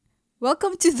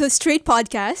Welcome to the Straight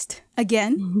Podcast.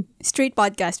 Again, Straight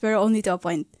Podcast, pero only to a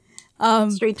point.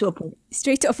 Straight to a point.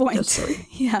 Straight to a point. Just sorry.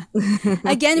 Yeah.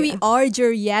 Again, we Yeah. are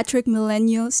geriatric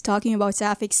millennials talking about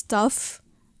sapphic stuff,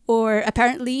 or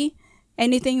apparently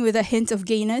anything with a hint of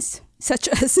gayness, such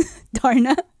as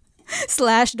Darna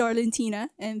slash Darlentina.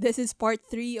 And this is part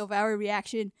 3 of our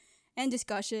reaction and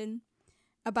discussion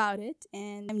about it.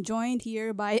 And I'm joined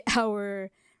here by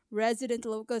our resident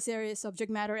local series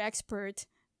subject matter expert,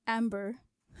 Amber.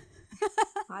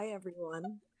 Hi,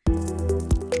 everyone.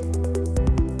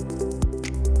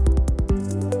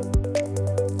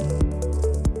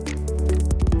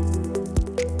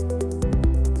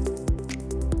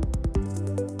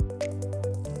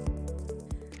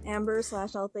 Amber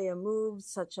slash Althea moves,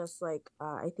 such as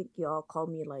I think you all call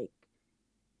me like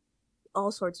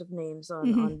all sorts of names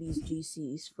on these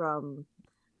GCs from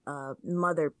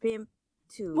Mother Pimp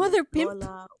to Mother Pimp?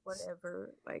 Lola,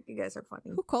 whatever. Like you guys are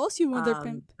funny. Who calls you Mother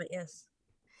Pimp? But yes,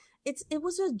 it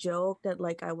was a joke that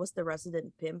like I was the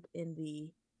resident pimp in the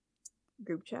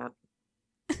group chat.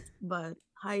 But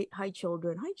hi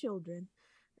children.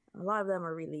 A lot of them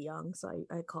are really young, so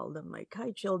I call them like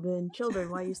hi children,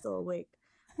 why are you still awake?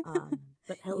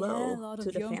 But hello Yeah, a lot to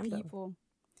of the young fandom. people.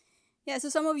 Yeah, so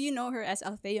some of you know her as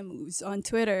Althea Moves on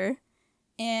Twitter.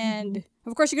 And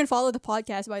of course, you can follow the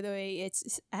podcast, by the way.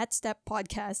 It's at Step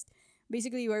Podcast,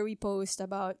 basically where we post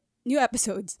about new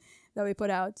episodes that we put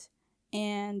out.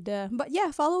 And, but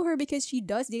yeah, follow her because she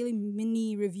does daily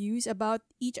mini reviews about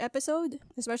each episode,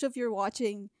 especially if you're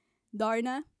watching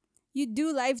Darna. You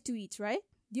do live tweets, right?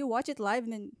 Do you watch it live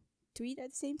and then tweet at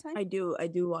the same time? I do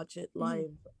watch it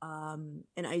live, and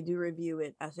I do review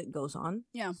it as it goes on.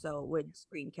 Yeah. So with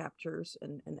screen captures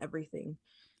and everything,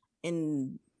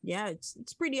 and yeah,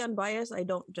 it's pretty unbiased. I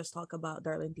don't just talk about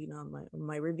Darlentina on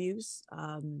my reviews.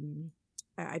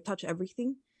 I touch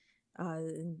everything.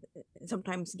 And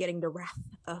sometimes getting the wrath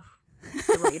of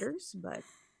the raiders, but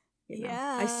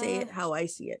I say it Yeah. how I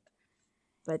see it.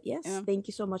 But yes, Yeah. thank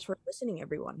you so much for listening,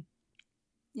 everyone.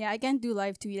 Yeah, I can't do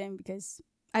live tweeting because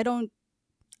I don't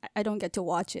I don't get to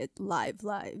watch it live.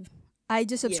 I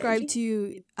just Yeah, subscribe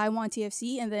to I Want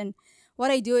TFC, and then what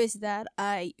I do is that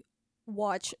I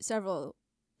watch several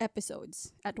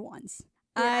episodes at once.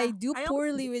 I yeah, do I only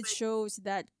poorly do with it. shows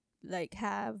that like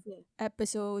have Yeah,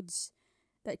 episodes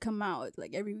that come out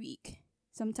like every week.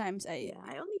 Sometimes yeah,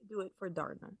 I only do it for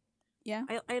Darna. yeah.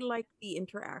 I like the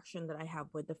interaction that I have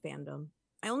with the fandom.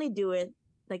 I only do it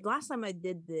like last time I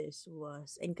did this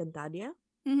was Encantadia,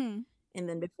 Mhm. and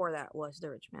then before that was The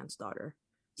Rich Man's Daughter.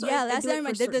 So Yeah, I last do it time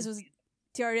I for did this certain was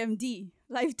fandom. TRMD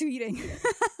live tweeting. Yeah.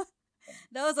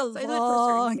 That was a So I do it for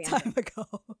certain long fandom. time ago.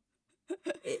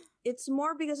 It's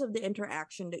more because of the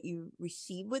interaction that you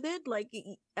receive with it. Like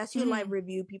as you live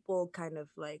review, people kind of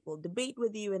like will debate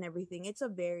with you and everything. It's a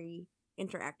very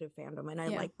interactive fandom, and I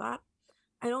Yeah. like that.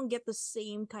 I don't get the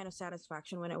same kind of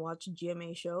satisfaction when I watch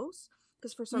GMA shows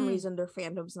because for some Mm. reason their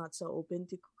fandom's not so open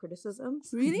to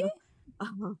criticisms. Really?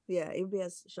 Yeah,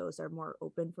 ABS shows are more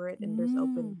open for it, and there's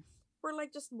open Mm. for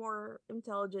like just more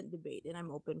intelligent debate, and I'm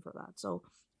open for that. So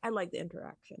I like the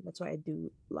interaction. That's why I do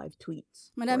live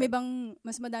tweets for Madami it.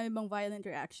 mas madami bang violent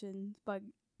reaction pag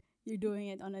you're doing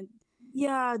it on a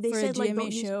Yeah, they for a said like GMA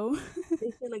don't use show?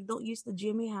 they said like don't use the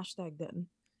GMA hashtag then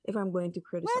if I'm going to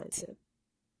criticize What? it.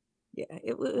 Yeah,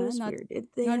 it was Not weird.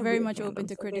 They not have very weird much open fandoms.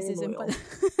 to They're very criticism pala. loyal.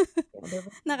 Yeah, they're very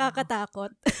loyal.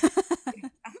 Nakakatakot.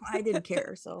 I didn't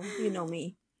care, so you know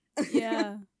me.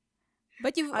 Yeah.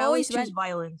 But you've I always always choose went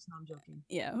violence. No, I'm joking.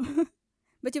 yeah.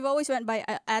 But you've always went by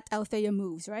at Althea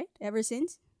Moves, right? Ever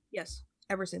since? Yes,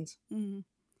 ever since. Mm.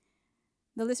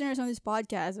 The listeners on this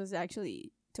podcast was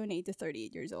actually 28 to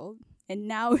 38 years old. And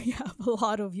now we have a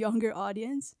lot of younger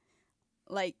audience,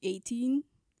 like 18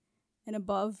 and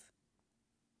above.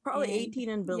 Probably And 18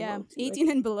 and below. yeah, Too. 18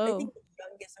 and I below. think the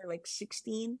youngest are like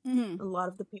 16. Hmm. A lot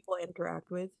of the people I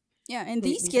interact with. Yeah, and They-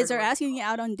 these these kids are are like asking you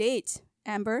out on dates,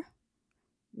 Amber.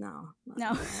 No,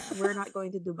 No. we're not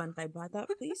going to do bantay bata,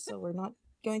 please. So we're not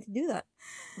going to do that.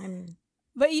 I'm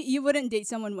But you wouldn't date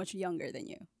someone much younger than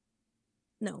you.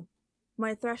 no.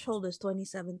 My threshold is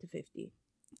 27 to 50.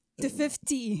 To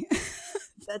 50.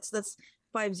 That's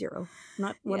 50,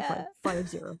 not Yeah. 15,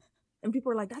 50. And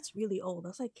people are like, that's really old. I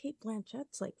was like, Kate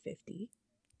Blanchett's like 50.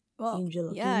 Well,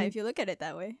 Angel yeah, Aquino, if you look at it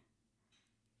that way.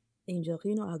 Angel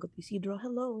Aquino, Agos Isidro,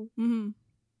 hello. Mm-hmm.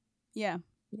 Yeah.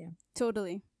 Yeah.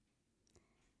 Totally.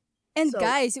 And So-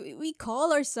 guys, we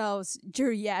call ourselves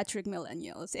geriatric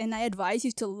millennials, and I advise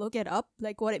you to look it up,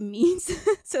 like what it means,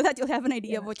 so that you'll have an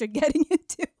idea of Yeah. what you're getting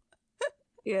into.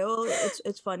 Yeah, well,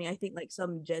 it's funny. I think like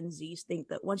some Gen Zs think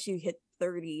that once you hit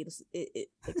 30,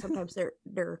 like sometimes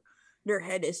they're their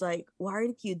head is like, why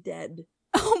aren't you dead?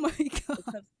 Oh my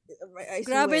god. Like, I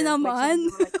Grabe swear, like some of naman.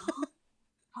 them were like,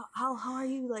 huh? How are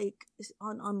you like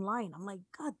on online? I'm like,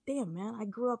 God damn, man, I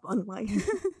grew up online.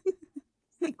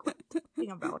 Like, what are you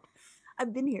talking about?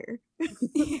 I've been here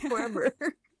Yeah. forever.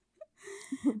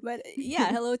 But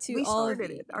yeah, hello to We all of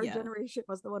started it. Our yeah. generation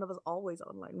was the one that was always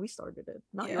online. We started it,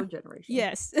 not Yeah. your generation.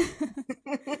 Yes.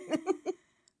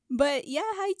 But yeah,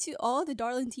 hi to all the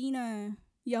Darlentina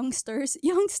youngsters.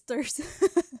 Youngsters.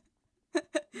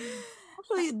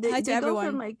 Actually, Hi to they go from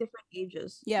everyone. like different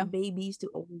ages, Yeah. babies to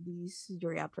oldies,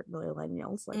 geriatric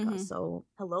millennials like us. Mm-hmm. So,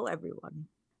 hello everyone.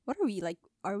 What are we like?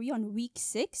 Are we on week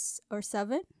 6 or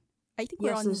 7? I think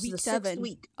we're Yes, on this is the week sixth 7.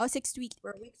 week. Oh, 6th week.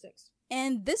 We're week 6.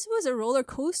 And this was a roller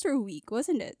coaster week,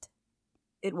 wasn't it?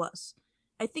 It was.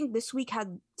 I think this week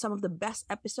had some of the best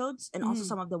episodes and also Mm.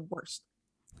 some of the worst.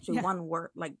 So Yeah. one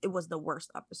word, like it was the worst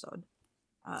episode.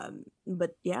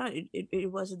 But yeah,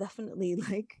 it was definitely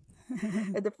like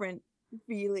a different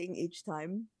feeling each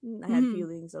time. I had Mm-hmm.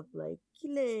 feelings of like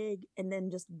kilig and then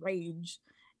just rage,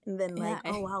 and then Yeah. like,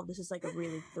 oh wow, this is like a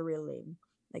really thrilling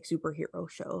like superhero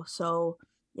show. So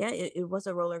yeah, it was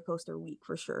a roller coaster week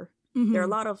for sure. There are Mm-hmm. a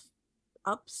lot of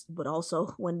ups, but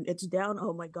also when it's down,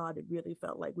 oh my god, it really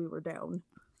felt like we were down.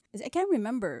 I can't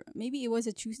remember. Maybe it was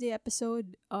a Tuesday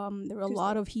episode. There were a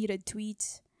lot Tuesday. of heated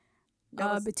tweets.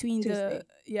 That was Between Tuesday.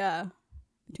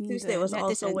 between Tuesday the was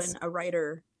also netizens. when a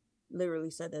writer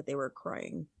literally said that they were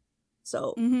crying.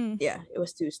 So Mm-hmm. yeah, it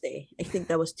was Tuesday. I think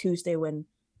that was Tuesday when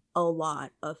a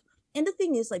lot of, and the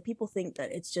thing is like people think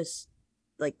that it's just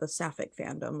like the Sapphic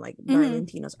fandom, like Mm-hmm.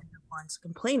 Darlentinas are the ones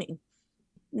complaining.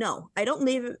 No, I don't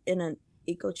live in an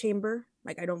echo chamber.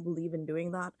 Like I don't believe in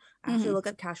doing that. I actually Mm-hmm. look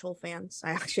at casual fans.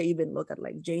 I actually even look at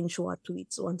like Jane Chua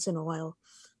tweets once in a while.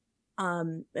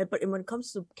 But when it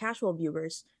comes to casual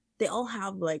viewers, they all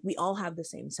have like we all have the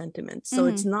same sentiments. So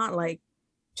Mm-hmm. it's not like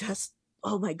just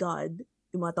oh my god,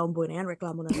 tumatomboy na yan,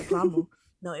 reklamo na reklamo.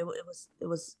 No, it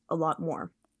was a lot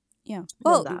more Yeah. than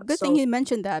Well, that. good thing So you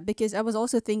mentioned that because I was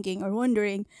also thinking or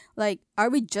wondering, like, are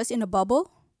we just in a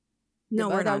bubble? no,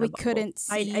 we're Diba? not That in a we bubble. couldn't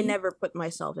I see. never put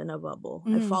myself in a bubble. I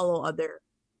Mm-hmm. follow other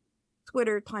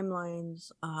Twitter timelines.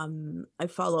 I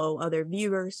follow other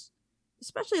viewers,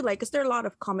 especially like because there are a lot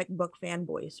of comic book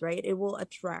fanboys, right? It will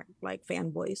attract like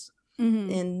fanboys, Mm-hmm.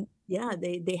 and yeah,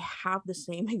 they have the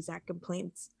same exact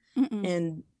complaints, Mm-mm.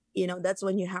 and that's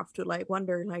when you have to like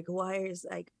wonder like why is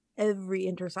like every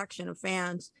intersection of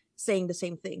fans saying the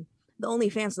same thing. The only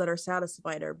fans that are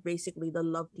satisfied are basically the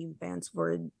love team fans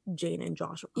for Jane and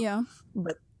Joshua. Yeah.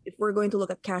 But if we're going to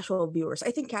look at casual viewers, I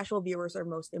think casual viewers are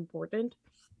most important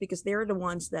because they're the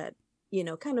ones that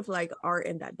kind of like are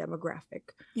in that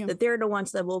demographic, Yeah. that they're the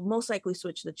ones that will most likely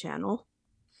switch the channel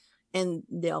and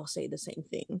they'll say the same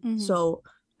thing. Mm-hmm. So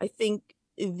I think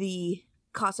the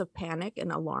cause of panic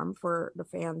and alarm for the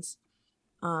fans,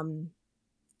 um,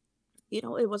 it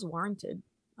was warranted. It,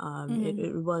 Mm-hmm.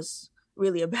 it was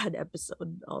really a bad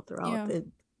episode all throughout. Yeah.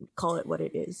 Call it what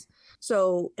it is.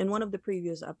 So in one of the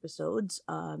previous episodes,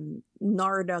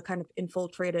 Narda kind of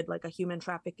infiltrated like a human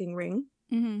trafficking ring,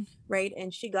 Mm-hmm. right?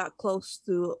 And she got close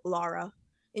to Lara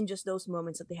in just those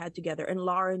moments that they had together. And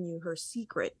Lara knew her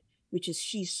secret, which is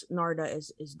she's Narda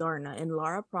is Darna. And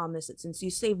Lara promised that since you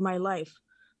saved my life,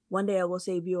 one day I will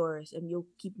save yours and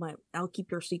I'll keep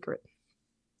your secret.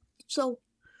 So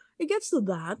it gets to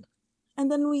that. And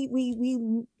then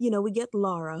we get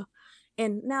Lara.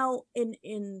 And now in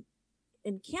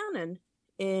canon,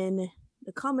 in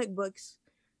the comic books,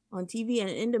 on TV and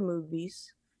in the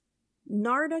movies,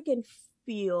 Narda can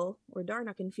feel or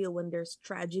Darna can feel when there's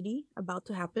tragedy about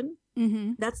to happen.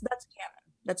 Mm-hmm. That's canon.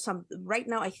 That's some right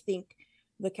now I think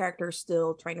the character is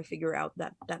still trying to figure out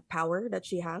that power that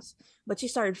she has, but she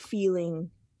started feeling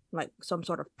like some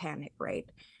sort of panic, right?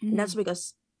 And Mm-hmm. that's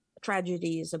because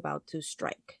tragedy is about to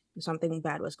strike. Something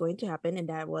bad was going to happen, and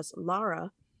that was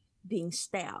Lara being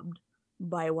stabbed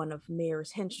by one of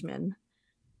Mayor's henchmen.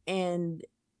 And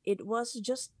it was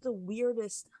just the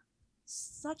weirdest,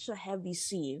 such a heavy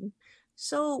scene.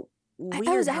 So I was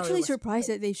weird how it actually was surprised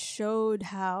played. that they showed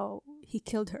how he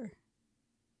killed her.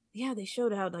 Yeah, they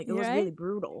showed how like it You're was right? really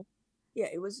brutal. Yeah,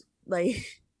 it was like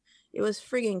it was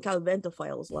frigging Calvento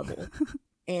Files level.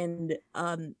 And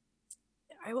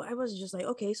I was just like,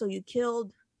 okay, so you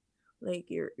killed like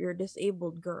your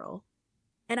disabled girl.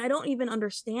 And I don't even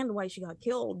understand why she got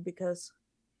killed because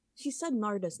she said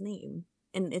Narda's name.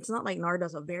 And it's not like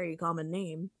Narda's a very common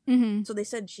name. Mm-hmm. So they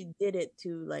said she did it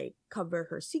to like cover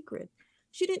her secret.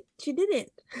 She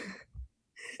didn't.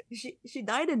 She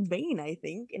died in vain, I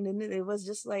think. And then it was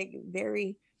just like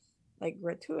very like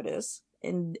gratuitous.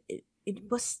 And it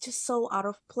was just so out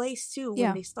of place too when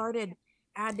Yeah. they started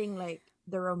adding like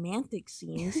the romantic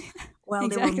scenes while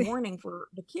they were Exactly. mourning for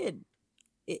the kid.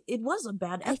 It was a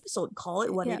bad I episode. Call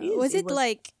it what it Yeah, is. was It it was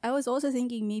like I was also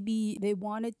thinking maybe they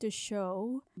wanted to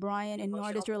show Brian and emotional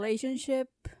Narda's connection. relationship.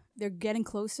 They're getting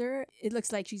closer. It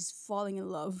looks like she's falling in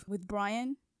love with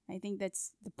Brian. I think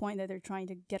that's the point that they're trying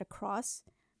to get across.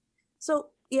 So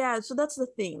yeah, so that's the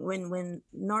thing. When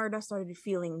Narda started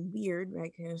feeling weird,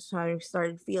 right?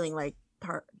 Started feeling like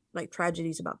like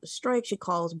tragedies about the strike. She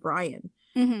calls Brian,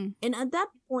 Mm-hmm. and at that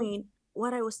point,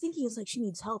 what I was thinking is like she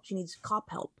needs help. She needs cop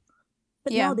help.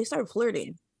 But Yeah. no, they started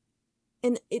flirting,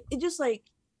 and it just like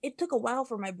it took a while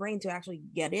for my brain to actually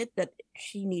get it that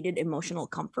she needed emotional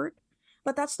comfort.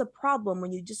 But that's the problem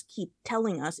when you just keep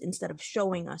telling us instead of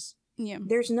showing us. Yeah.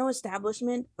 There's no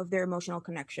establishment of their emotional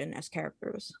connection as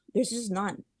characters. There's just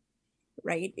none,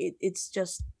 right? It's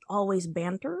just always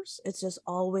banters. It's just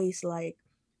always like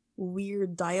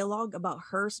weird dialogue about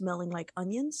her smelling like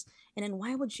onions. And then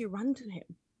why would she run to him?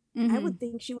 I Mm-hmm. would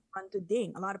think she would run to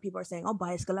Ding. A lot of people are saying, oh,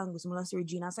 bias ka lang, gusto mo lang si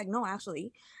Regina. I was like, no,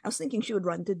 actually, I was thinking she would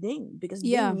run to Ding because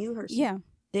Ding Yeah. knew her. Yeah.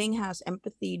 Ding has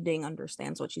empathy. Ding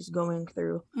understands what she's going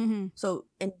through. Mm-hmm. So,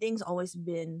 and Ding's always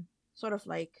been sort of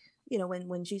like,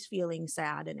 when she's feeling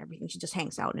sad and everything, she just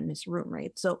hangs out in his room,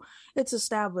 right? So it's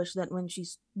established that when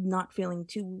she's not feeling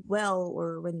too well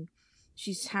or when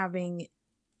she's having,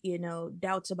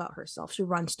 doubts about herself, she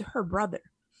runs to her brother.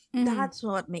 Mm-hmm. That's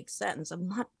what makes sense. I'm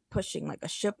not pushing like a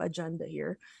ship agenda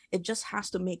here. It just has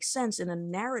to make sense in a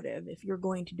narrative if you're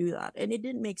going to do that. And it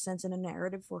didn't make sense in a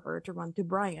narrative for her to run to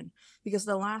Brian because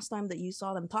the last time that you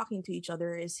saw them talking to each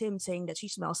other is him saying that she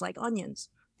smells like onions.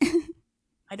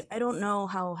 I don't know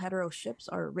how hetero ships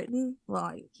are written. Well,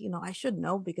 I should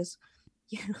know because,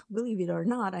 believe it or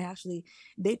not, I actually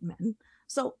date men.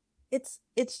 So it's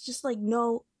just like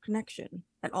no connection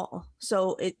at all.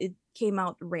 So it came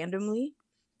out randomly.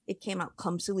 It came out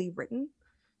clumsily written.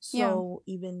 Yeah. So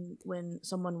even when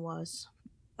someone was,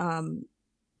 um,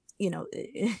 you know,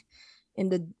 in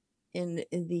the in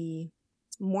the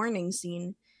morning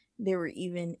scene, they were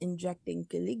even injecting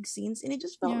kilig scenes, and it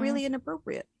just felt Yeah. really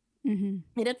inappropriate. Mm-hmm.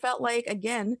 And it felt like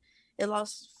again, it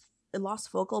lost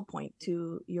focal point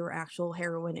to your actual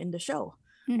heroine in the show.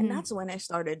 And Mm-hmm. that's when I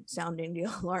started sounding the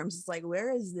alarms. It's like,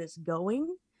 where is this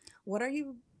going? What are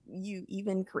you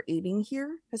even creating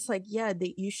here? It's like, yeah,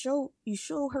 you show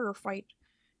her fight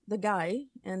the guy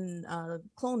and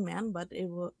clone man, but it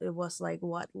was like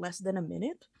what, less than a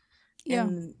minute. Yeah.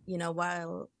 And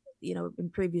while in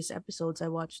previous episodes I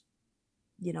watched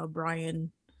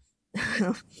Brian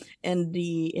and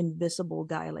the invisible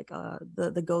guy, like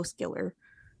the ghost killer,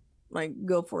 like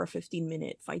go for a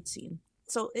 15-minute fight scene.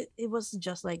 So it was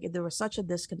just like there was such a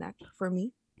disconnect for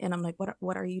me, and I'm like,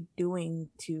 what are you doing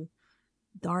to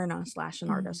Darna slash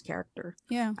Mm-hmm. Narda's character?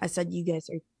 Yeah. I said you guys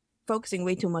are focusing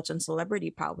way too much on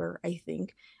celebrity power, I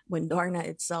think, when Darna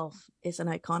itself is an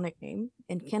iconic name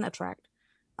and can attract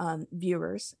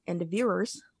viewers, and the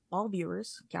viewers, all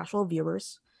viewers, casual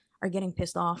viewers, are getting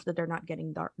pissed off that they're not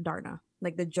getting Darna.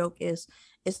 Like the joke is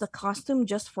the costume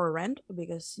just for rent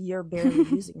because you're barely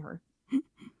using her?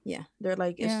 Yeah, they're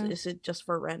like, is Yeah. is it just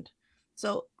for rent?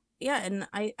 So yeah, and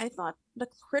I thought the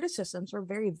criticisms were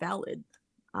very valid.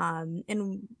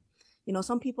 And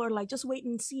some people are like, just wait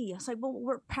and see. It's like, well,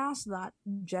 we're past that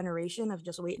generation of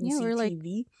just wait and Yeah. see We're like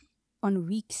TV. on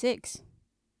week 6.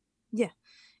 Yeah,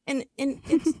 and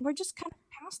it's we're just kind of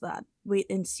past that wait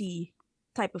and see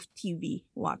type of TV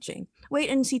watching. Wait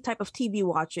and see type of TV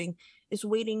watching is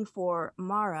waiting for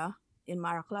Mara in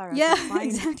Mara Clara to Yeah,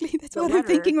 find exactly. That's the what I'm letter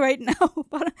thinking right now.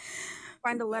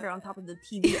 Parang, on top of the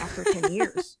TV after 10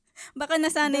 years. baka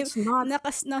nasanay, That's not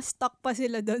na-stuck pa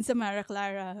sila doon sa Mara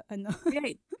Clara, ano.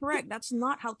 right. Correct. That's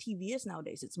not how TV is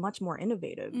nowadays. It's much more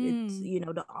innovative. It's,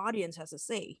 Mm. the audience has a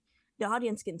say. The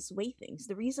audience can sway things.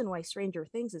 The reason why Stranger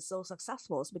Things is so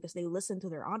successful is because they listen to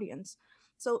their audience.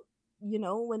 So,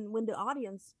 when the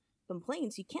audience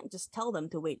complains, you can't just tell them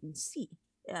to wait and see.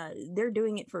 They're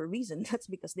doing it for a reason. That's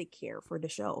because they care for the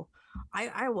show.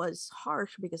 I was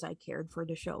harsh because I cared for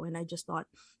the show, and I just thought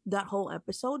that whole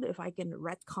episode, if I can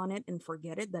retcon it and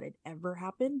forget it that it ever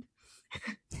happened,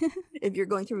 if you're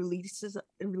going to release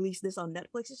this on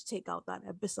Netflix, just take out that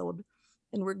episode,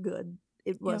 and we're good.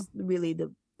 It Yeah. was really the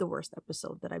worst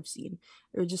episode that I've seen.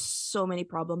 There were just so many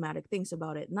problematic things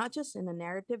about it, not just in a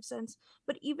narrative sense,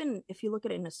 but even if you look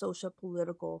at it in a social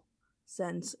political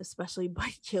sense, especially by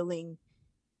killing,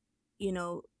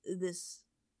 this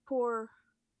poor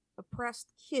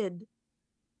oppressed kid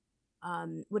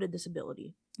with a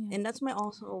disability. Yeah. And that's my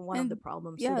also one of the And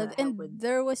problems too yeah, that I have with and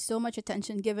there was so much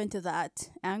attention given to that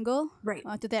angle, right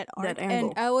to that that arc, and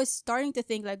angle. I was starting to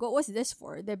think like, what was this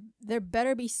for? There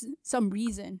better be some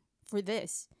reason for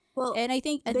this. Well, And I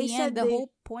think at they the end, said the they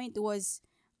whole point was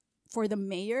for the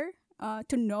mayor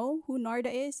to know who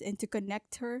Narda is and to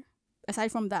connect her.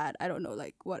 Aside from that, I don't know,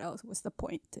 like, what else was the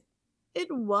point? it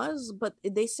was, but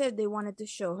they said they wanted to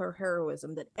show her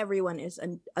heroism, that everyone is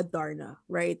a Darna,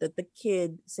 right? That the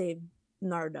kid saved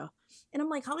Narda, and I'm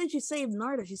like, how did she save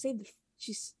Narda? She saved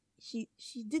she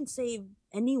didn't save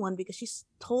anyone because she's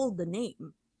told the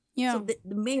name, so Yeah.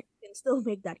 the mayor can still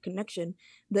make that connection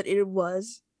that it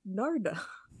was Narda.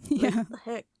 Like, Yeah. what the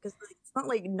heck? Because it's not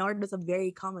like Narda's a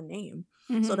very common name,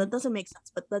 so Mm-hmm. that doesn't make sense.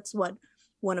 But that's what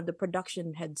one of the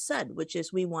production heads said, which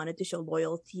is we wanted to show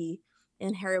loyalty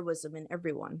and heroism in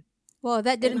everyone. Well,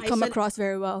 that And didn't I come said across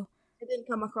very well. it didn't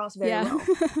come across very Yeah.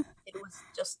 well. It was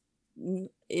just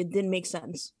it didn't make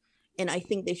sense. And I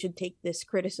think they should take this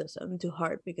criticism to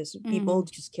heart because people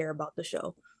Mm-hmm. just care about the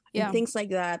show. And Yeah. things like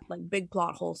that, like big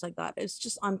plot holes like that, it's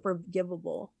just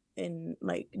unforgivable in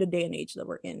like the day and age that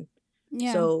we're in.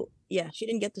 Yeah. So yeah, she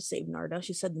didn't get to save Narda.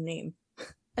 She said the name.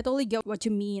 I totally get what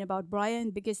you mean about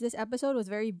Brian because this episode was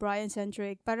very Brian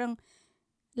centric. Parang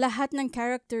lahat ng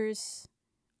characters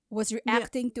was Yeah,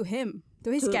 reacting to him,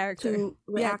 to his character. to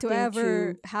Yeah, to reacting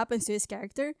whatever to happens to his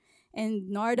character.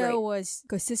 And Narda right was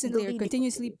the consistently or leading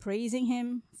continuously lady, praising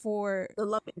him for, the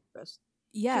love interest.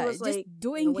 She yeah, was just like,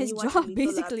 doing when his you watch a job, Lito Lapid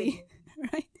basically.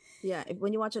 movie, Right? yeah,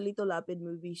 when you watch a Lito Lapid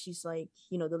movie, she's like,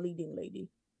 the leading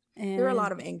lady. There are a And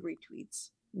lot of angry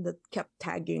tweets that kept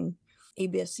tagging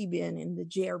ABS-CBN in the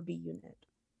JRB unit.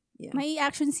 Yeah. may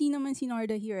action scene naman si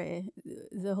Narda here eh.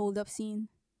 The hold up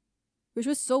scene. Which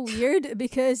was so weird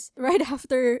because right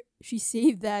after she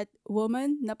saved that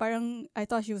woman, na parang I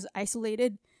thought she was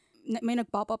isolated, may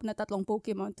nag-pop up na tatlong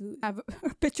Pokemon to have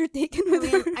a picture taken I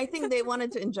with her. mean, I think they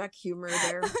wanted to inject humor I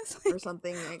there was or like,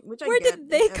 something, like, which I where get. did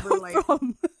they Whenever come like, from?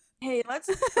 hey, that's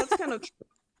kind of true.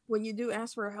 When you do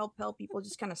ask for help, people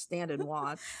just kind of stand and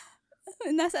watch.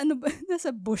 Nasa ano ba?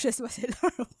 Nasa bushes ba sila?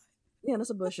 Yeah, that's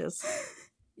the bushes.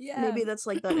 Yeah. Maybe that's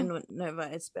like that in Nueva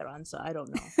Esperanza. I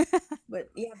don't know. But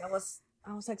yeah, I was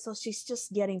like, so she's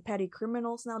just getting petty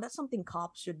criminals now. That's something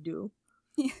cops should do.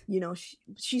 Yeah.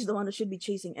 She's the one that should be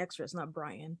chasing extras, not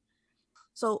Brian.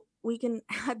 So we can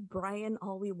add Brian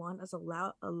all we want as a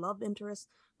love interest,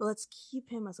 but let's keep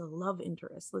him as a love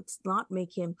interest. Let's not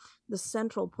make him the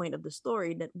central point of the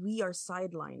story that we are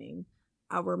sidelining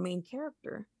our main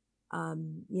character. I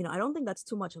don't think that's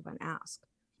too much of an ask.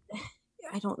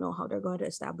 I don't know how they're going to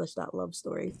establish that love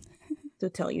story, to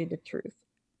tell you the truth.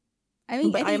 I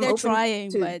mean, But I think I'm they're open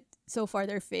trying, to but so far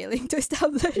they're failing to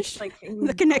establish it's like the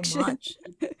so connection. much.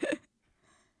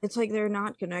 It's like they're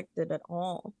not connected at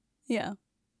all. Yeah.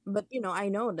 But I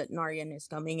know that Narayan is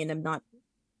coming, and I'm not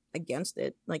against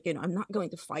it. Like, I'm not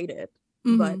going to fight it,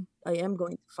 but Mm-hmm. I am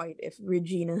going to fight if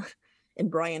Regina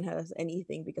and Brian has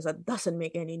anything, because that doesn't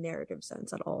make any narrative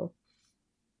sense at all.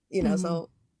 Mm-hmm. So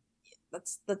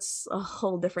that's a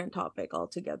whole different topic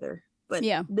altogether. But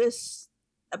Yeah. this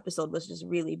episode was just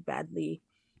really badly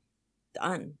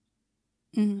done.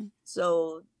 Mm-hmm.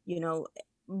 So,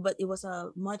 but it was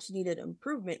a much needed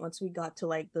improvement once we got to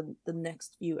like the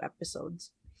next few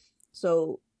episodes.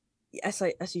 So as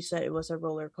you said, it was a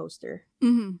roller coaster.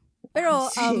 Mm-hmm. Pero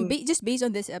Seeing just based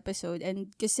on this episode,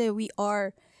 and kasi we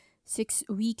are 6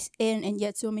 weeks in and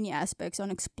yet so many aspects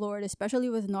unexplored, especially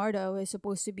with Narda, who is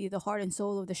supposed to be the heart and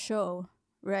soul of the show,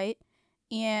 right?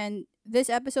 And this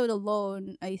episode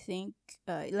alone, I think,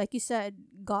 like you said,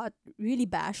 got really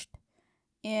bashed.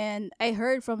 And I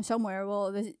heard from somewhere,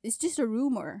 well, it's just a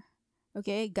rumor.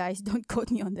 Okay, guys, don't quote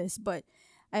me on this, but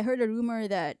I heard a rumor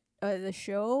that the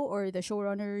show or the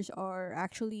showrunners are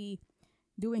actually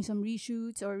doing some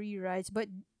reshoots or rewrites. But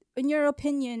in your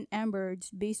opinion, Amber,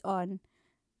 just based on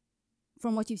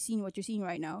from what you've seen, what you're seeing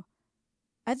right now,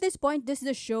 at this point, does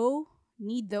the show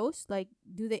need those? Like,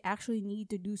 do they actually need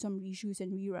to do some reshoots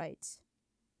and rewrites,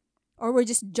 or we're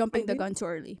just I jumping the do gun too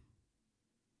early?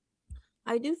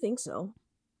 I do think so.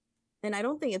 And I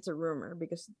don't think it's a rumor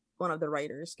because one of the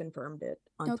writers confirmed it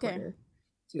on Okay. Twitter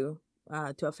to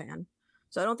a fan.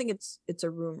 So I don't think it's a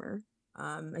rumor.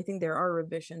 I think there are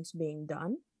revisions being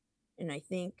done, and I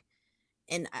think,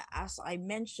 and as I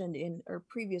mentioned in our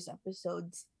previous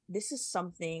episodes, this is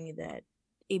something that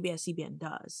ABS-CBN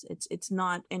does. It's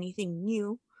not anything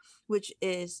new, which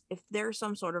is if there's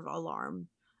some sort of alarm,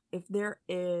 if there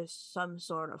is some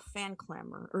sort of fan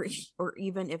clamor, or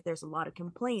even if there's a lot of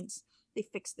complaints, they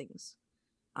fix things.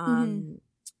 Mm-hmm.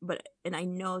 But and I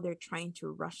know they're trying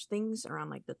to rush things around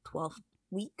like the 12th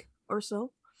week or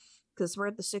so, because we're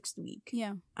at the 6th week.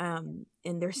 Yeah. And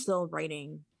they're still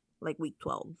writing like week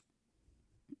 12,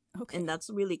 Okay. and that's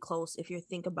really close if you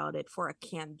think about it for a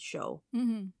canned show.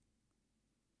 Mm-hmm.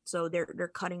 So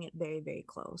they're cutting it very, very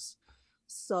close.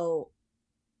 So,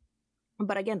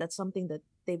 but again, that's something that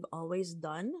they've always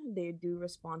done. They do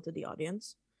respond to the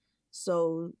audience.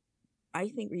 So I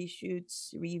think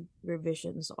reshoots,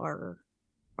 revisions are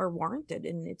warranted,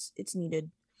 and it's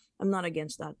needed. I'm not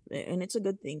against that, and it's a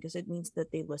good thing because it means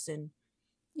that they listen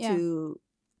Yeah. to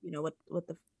what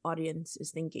the audience is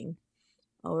thinking,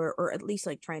 or at least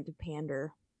like trying to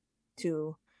pander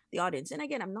to the audience. And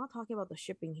again, I'm not talking about the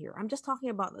shipping here. I'm just talking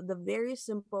about the very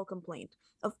simple complaint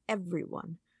of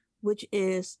everyone, which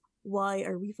is, why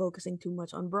are we focusing too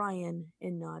much on Brian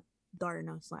and not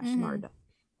Darna slash Mm-hmm. Narda?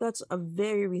 That's a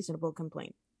very reasonable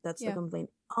complaint. That's the Yeah.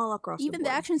 complaint all across the Even the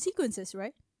board. action sequences,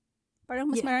 right? Parang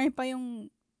mas Yeah. marami pa yung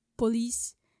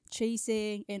police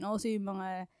chasing and also yung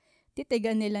mga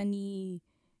titigan nila ni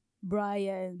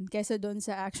Brian kesa doon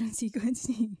sa action sequence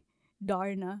ni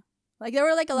Darna. Like there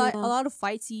were like a Yeah. lot of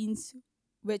fight scenes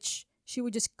which she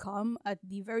would just come at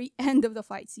the very end of the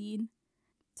fight scene.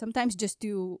 Sometimes just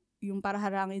to yung para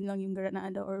harangin lang yung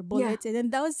granada or bullets and then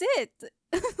that was it.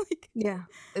 Like, Yeah.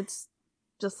 It's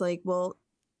just like, well,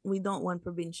 we don't want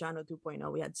Provinciano 2.0.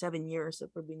 We had 7 years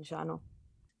of Provinciano.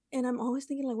 And I'm always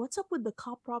thinking, like, what's up with the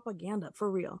cop propaganda for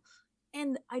real?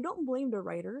 And I don't blame the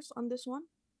writers on this one.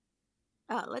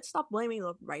 Let's stop blaming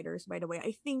the writers, by the way.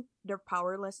 I think they're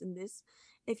powerless in this.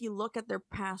 If you look at their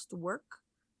past work,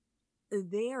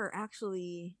 they are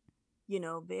actually,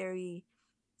 very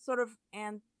sort of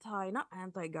not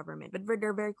anti-government, but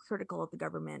they're very critical of the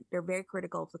government. They're very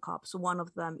critical of the cops. One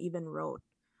of them even wrote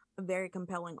a very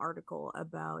compelling article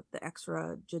about the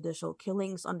extrajudicial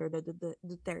killings under the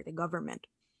Duterte government.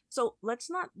 So let's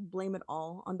not blame it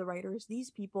all on the writers.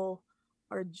 These people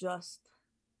are just,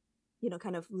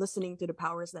 kind of listening to the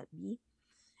powers that be.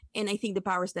 And I think the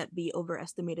powers that be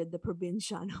overestimated the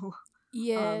Provinciano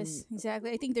yes,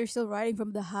 exactly. I think they're still riding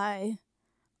from the high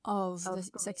of the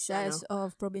of success Provinciano.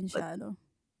 of But Provinciano.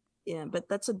 yeah, but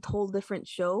that's a whole different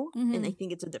show. And I Mm-hmm.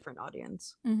 think it's a different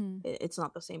audience. Mm-hmm. It's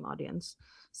not the same audience.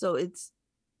 So it's,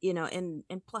 and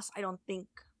plus I don't think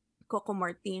Coco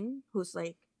Martin, who's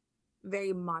like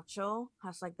very macho,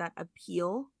 has like that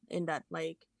appeal in that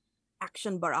like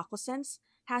action barako sense,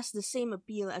 has the same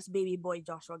appeal as baby boy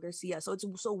Joshua Garcia. So it's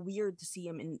so weird to see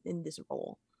him in this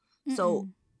role. So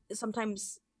Mm-mm.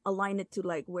 sometimes align it to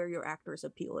like where your actor's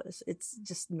appeal is. It's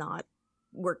just not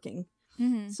working.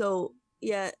 Mm-hmm. So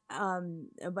yeah,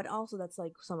 but also that's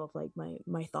like some of like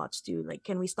my thoughts too. Like,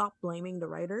 can we stop blaming the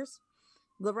writers?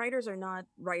 The writers are not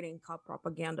writing cop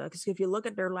propaganda, because if you look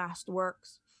at their last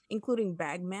works, including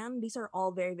Bagman, these are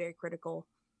all very, very critical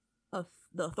of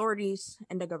the authorities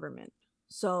and the government.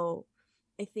 So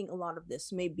I think a lot of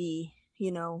this may be,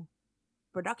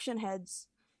 production heads,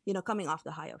 coming off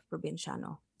the high of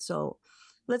Provinciano. So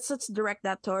let's direct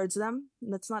that towards them.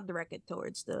 Let's not direct it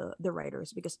towards the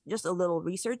writers, because just a little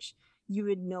research, you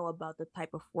would know about the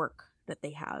type of work that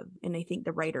they have. And I think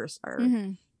the writers are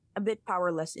Mm-hmm. a bit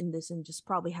powerless in this and just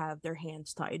probably have their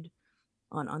hands tied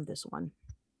on this one.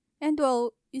 And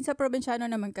well, in sa Provinciano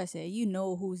naman kasi, you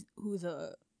know who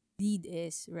the lead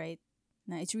is, right?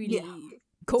 Na it's Yeah, really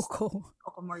Coco.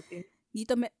 Coco Martin.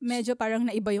 Dito medyo parang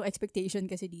naiba yung expectation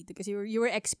kasi dito. Kasi you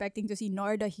were expecting to see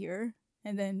Narda here.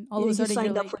 And then all Yeah, of a he sudden you're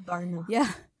signed up like, for Darna.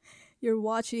 yeah, you're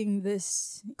watching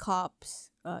this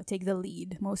cops take the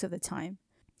lead most of the time.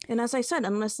 And as I said,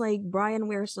 unless like Brian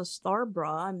wears a star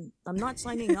bra, I'm not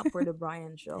signing up for the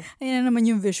Brian show. Ayan na naman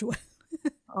yung visual.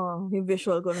 Oh, yung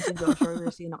visual ko na si Joshua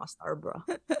Garcia naka-star bra.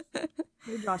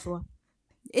 Hey, Joshua.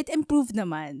 It improved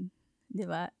naman.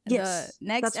 Diba? Yes. The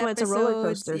next That's why it's a episode, roller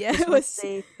coaster. yeah, Because it was,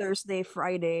 Wednesday, Thursday,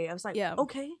 Friday, I was like, yeah,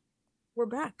 okay,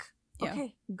 we're back. yeah.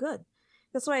 Okay, good.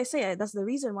 That's why I say that's the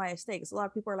reason why I stay. Because a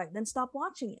lot of people are like, then stop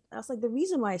watching it. I was like, the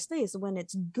reason why I stay is when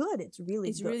it's good. It's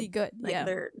really It's good. really good. Like Yeah.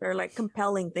 they're like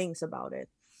compelling things about it.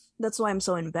 That's why I'm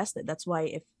so invested. That's why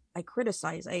if I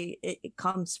criticize, it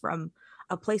comes from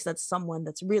a place that's someone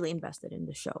that's really invested in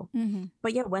the show. Mm-hmm.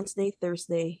 But yeah, Wednesday,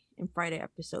 Thursday, and Friday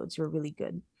episodes were really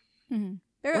good. Mm-hmm.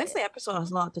 Pero, Wednesday episode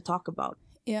has a lot to talk about.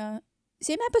 yeah.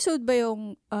 Same episode ba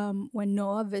yung when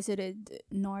Noah visited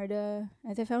Narda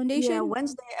at the foundation? Yeah,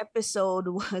 Wednesday episode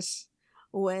was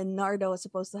when Narda was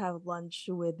supposed to have lunch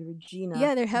with Regina.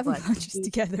 Yeah, they're having but lunches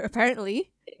together, apparently.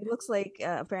 It looks like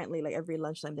apparently like every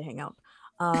lunchtime they hang out.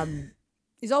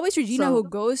 It's always Regina So- who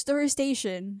goes to her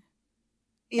station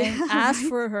and asks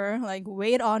for her, like,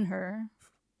 wait on her.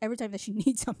 Every time that she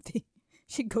needs something,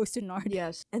 she goes to Narda.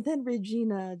 Yes. And then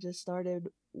Regina just started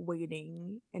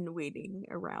waiting and waiting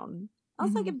around. I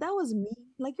was like, Mhm. if that was me,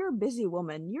 like you're a busy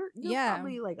woman. You're Yeah.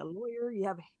 probably like a lawyer. You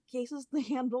have cases to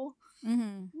handle.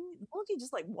 Mm-hmm. Won't you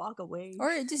just like walk away? Or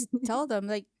just tell them,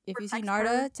 like, if Or you see text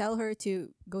Narda, her. tell her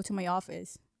to go to my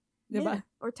office. Yeah. Diba?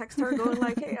 Or text her going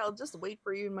like, hey, I'll just wait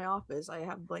for you in my office. I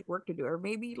have like work to do. Or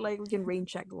maybe like we can rain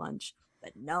check lunch.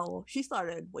 But no, she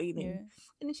started waiting. Yeah.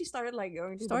 And then she started like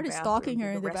going to the Started bathroom, stalking to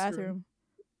her the in the restroom, bathroom.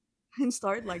 and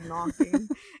started like knocking.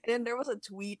 And then there was a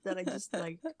tweet that I just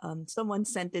like someone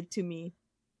sent it to me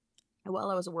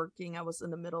while I was working. I was in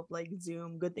the middle of like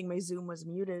Zoom. Good thing my Zoom was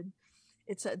muted.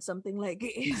 It said something like,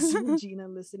 "Is Regina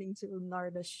listening to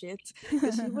Narda shit?"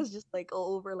 Because she was just like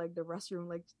all over like the restroom,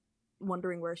 like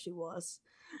wondering where she was.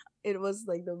 It was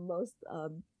like the most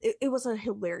it was a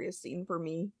hilarious scene for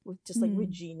me with just like Mm.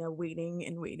 Regina waiting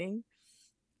and waiting.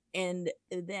 And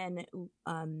then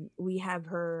we have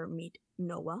her meet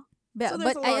Noah. So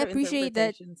there's But a I lot of appreciate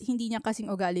that interpretations. hindi niya kasing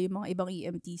ugali yung mga ibang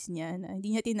EMTs niya na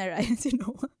hindi niya tinarayan si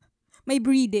Noah. May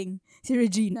breeding si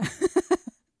Regina.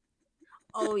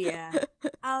 Oh yeah.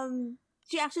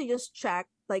 She actually just checked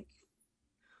like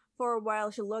for a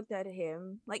while she looked at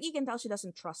him. Like you can tell she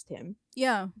doesn't trust him.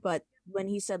 Yeah. But when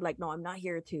he said like, "No, I'm not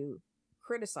here to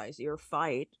criticize your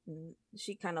fight,"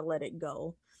 she kind of let it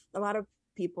go. A lot of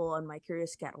people on my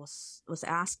Curious Cat was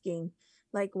asking,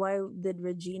 like, why did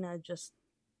Regina just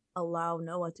allow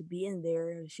Noah to be in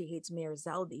there? She hates Mayor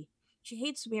Zaldi. She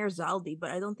hates Mayor Zaldi, but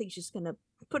I don't think she's gonna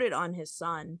put it on his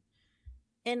son.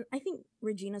 And I think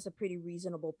Regina's a pretty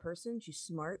reasonable person. She's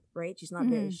smart, right? She's not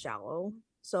very Mm-hmm. shallow.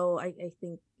 So I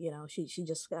think, she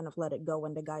just kind of let it go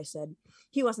when the guy said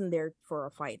he wasn't there for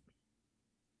a fight.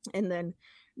 And then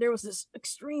there was this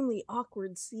extremely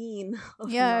awkward scene of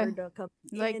Yeah. Narda coming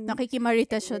Like, in, nakikimarites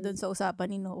and siya then dun sa usapan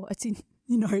ni Noah at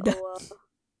ni Narda.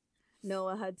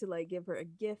 Noah had to like give her a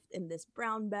gift in this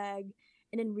brown bag,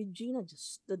 and then Regina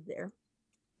just stood there.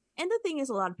 And the thing is,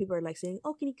 a lot of people are like saying,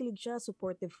 "Oh, kinikilig siya,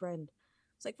 supportive friend."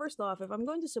 It's like, first off, if I'm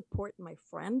going to support my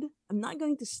friend, I'm not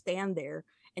going to stand there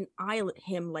and eye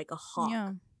him like a Yeah.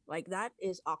 hawk. Like that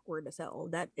is awkward as hell.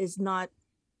 That is not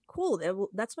cool.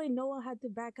 That's why Noah had to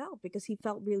back out because he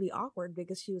felt really awkward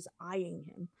because she was eyeing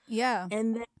him. Yeah.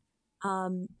 And then,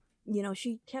 um,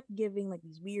 she kept giving like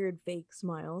these weird fake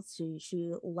smiles.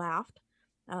 She laughed,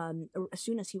 as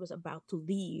soon as he was about to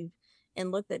leave,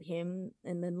 and looked at him,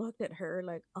 and then looked at her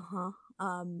like,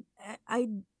 I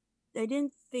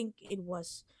didn't think it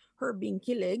was her being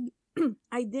kilig.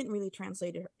 I didn't really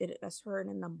translate it as her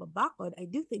and nambabakod. I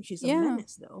do think she's a Yeah.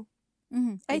 menace, though.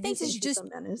 Mm-hmm. I I do think think she's she's a just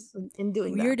menace in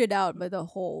doing that. weirded out by the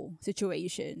whole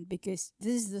situation because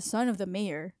this is the son of the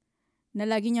mayor na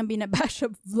lagi niyang binabash sa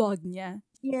vlog niya.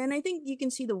 Yeah, and I think you can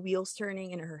see the wheels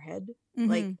turning in her head.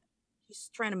 Like Mm-hmm.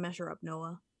 she's trying to measure up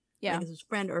Noah. Yeah. Like, is this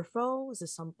friend or foe? Is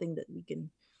this something that we can,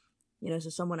 is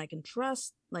this someone I can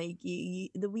trust? Like,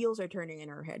 the wheels are turning in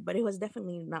her head. But it was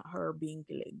definitely not her being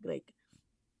kilig. Like,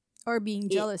 Or being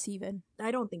it. jealous even.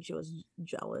 I don't think she was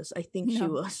jealous. I think she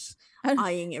No. was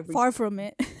eyeing every. Far from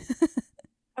it.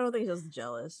 I don't think she was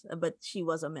jealous, but she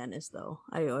was a menace, though.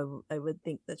 I would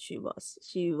think that she was.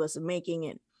 She was making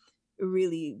it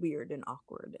really weird and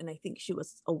awkward, and I think she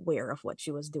was aware of what she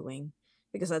was doing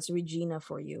because that's Regina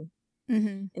for you.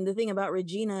 Mm-hmm. And the thing about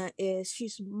Regina is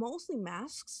she's mostly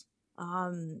masks.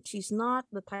 She's not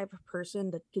the type of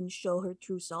person that can show her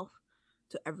true self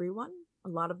to everyone. A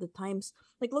lot of the times,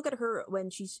 like look at her when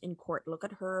she's in court. Look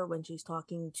at her when she's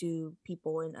talking to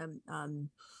people in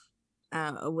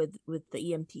with the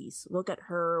EMTs. Look at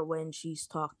her when she's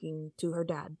talking to her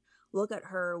dad. Look at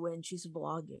her when she's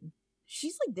vlogging.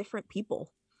 She's like different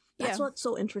people. That's Yeah. what's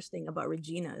so interesting about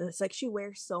Regina. It's like she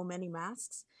wears so many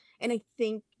masks, and I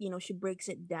think she breaks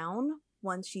it down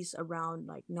once she's around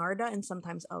like Narda and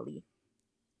sometimes Ali.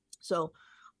 So,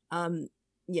 um,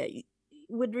 yeah,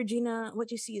 with Regina,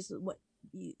 what you see is what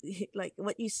you like.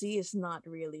 What you see is not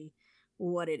really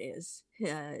what it is.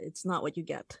 It's not what you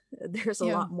get. There's a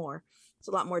Yeah. lot more. It's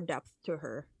a lot more depth to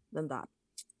her than that.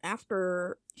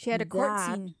 After She had a court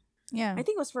that, scene. Yeah. I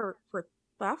think it was for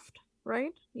theft,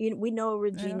 right? We know I don't,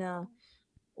 Regina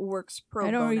works pro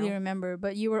I don't really bono. remember,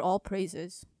 but you were all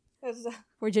praises Yes.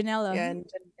 for Janela. Yeah, and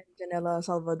Janela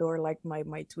Salvador liked my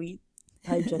tweet.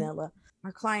 Hi, Janela.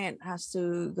 Our client has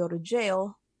to go to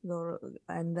jail,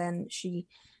 and then she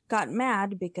got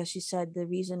mad because she said the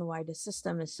reason why the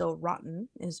system is so rotten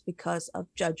is because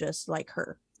of judges like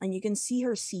her. And you can see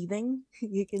her seething.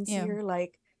 You can see Yeah. her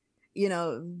like,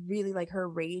 really like her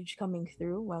rage coming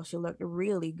through while she looked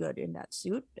really good in that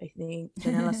suit. I think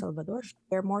Janela Salvador should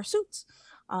wear more suits.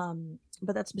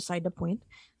 But that's beside the point.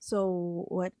 So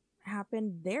what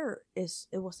happened there is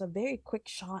it was a very quick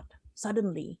shot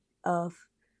suddenly of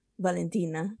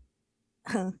Valentina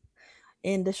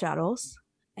in the shadows,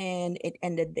 and it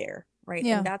ended there, right?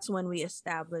 Yeah. And that's when we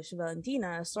established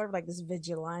Valentina as sort of like this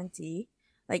vigilante,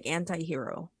 like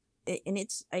anti-hero. And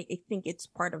I think it's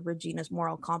part of Regina's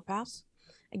moral compass.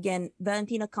 again,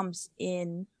 Valentina comes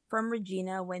in from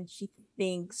Regina when she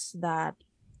thinks that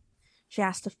she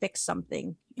has to fix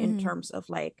something in Mm-hmm. terms of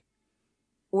like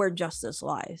where justice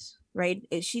lies, right?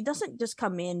 She doesn't just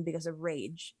come in because of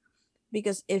rage.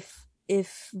 Because if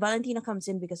Valentina comes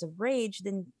in because of rage,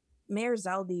 then Mayor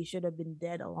Zaldi should have been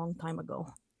dead a long time ago.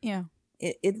 Yeah.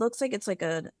 It looks like it's like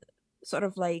a sort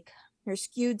of like her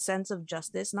skewed sense of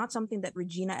justice, not something that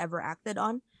Regina ever acted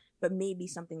on, but maybe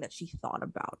something that she thought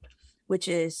about, which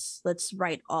is let's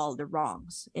right all the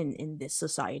wrongs in this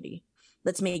society.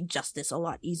 Let's make justice a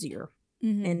lot easier.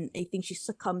 Mm-hmm. And I think she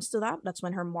succumbs to that. That's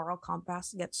when her moral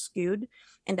compass gets skewed,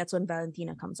 and that's when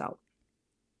Valentina comes out.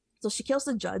 So she kills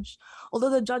the judge, although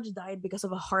the judge died because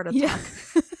of a heart Yeah.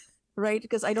 attack, right?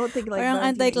 Because I don't think like Parang Valentina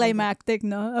even got. anticlimactic,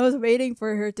 no? I was waiting for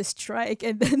her to strike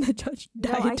and then the judge No,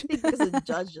 I died. think because the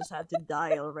judge just had to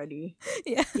die already.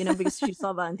 Yeah. Because she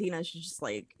saw Valentina, she just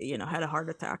like, had a heart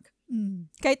attack.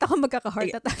 Kahit ako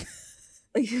magkaka-heart Like, attack.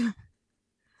 like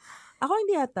ako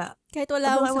hindi yata. Kahit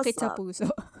wala Although akong I was sakit sa puso.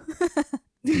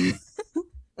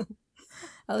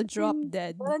 I'll drop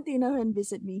dead. Valentina can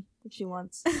visit me if she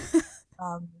wants.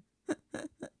 Um,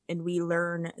 and we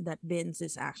learn that Vince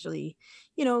is actually,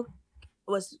 you know,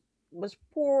 was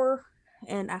poor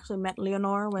and actually met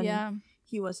Leonor when Yeah.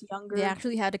 he was They younger.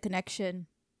 actually had a connection.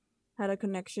 Had a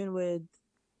connection with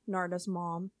Narda's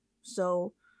mom,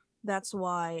 so that's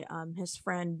why his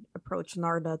friend approached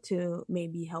Narda to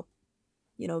maybe help,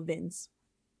 Vince.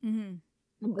 Mm-hmm.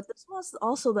 But this was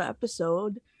also the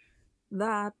episode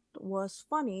that was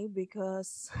funny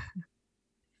because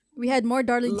We had more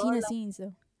Darlentina Lola scenes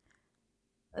though.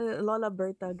 Lola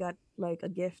Berta got like a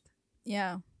gift,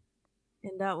 Yeah.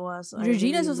 and that was I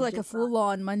Regina's really was like a legit thought.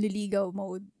 full-on manliligaw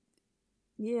mode,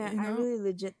 Yeah, you I know? really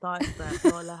legit thought that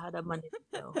Lola had a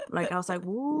manifesto. Like I was like,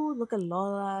 "Woo, look at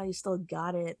Lola! You still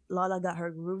got it." Lola got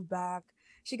her groove back.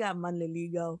 She got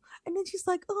manliligaw, and then she's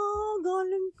like, "Oh,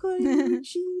 galing kay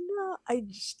Regina." I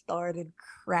just started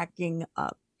cracking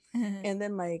up. And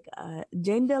then like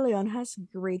Jane De Leon has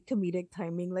great comedic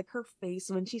timing. Like her face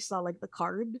when she saw like the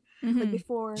card, like Mm-hmm.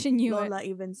 before She knew it. Lola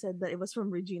even said that it was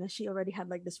from Regina, she already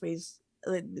had like this face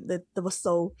that was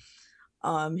so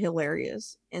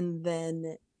hilarious. And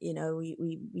then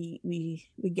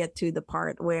we get to the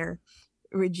part where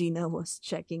Regina was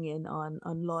checking in on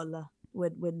Lola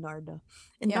with Narda.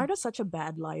 And Yeah. Narda's such a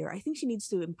bad liar. I think she needs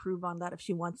to improve on that if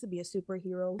she wants to be a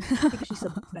superhero, because she's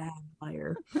a bad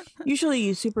liar.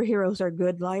 Usually superheroes are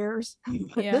good liars,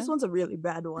 but Yeah. this one's a really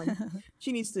bad one.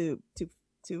 She needs to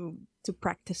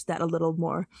practice that a little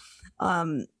more.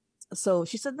 Um so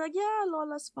she said like, yeah,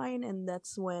 Lola's fine, and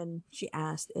that's when she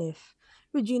asked if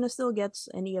Regina still gets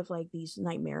any of like these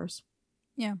nightmares,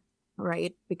 Yeah.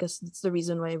 right? Because that's the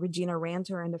reason why Regina ran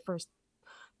to her in the first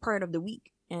part of the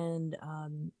week. And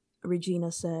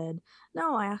Regina said,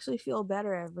 "No, I actually feel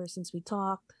better ever since we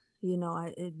talked.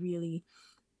 It really,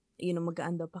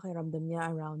 magaan daw pakiramdam niya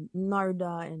around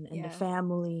Narda and the Yeah.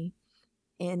 family."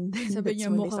 And then Sabi that's niya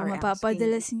when they mukhang start asking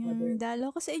mapapadalas each yung other. dalaw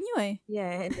ko sa inyo eh.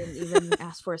 Yeah, and then even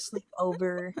ask for a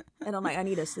sleepover. And I'm like, I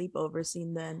need a sleepover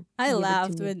scene then. I Give it to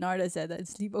laughed me. when Narda said that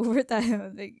sleepover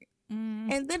time. Like,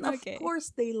 And then of okay. course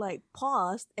they like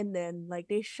paused, and then like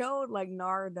they showed like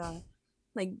Narda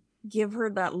like give her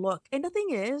that look. And the thing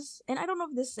is, and I don't know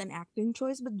if this is an acting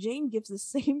choice, but Jane gives the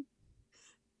same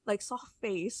like soft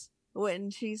face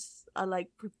when she's like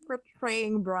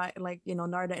portraying Brian, like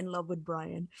Narda in love with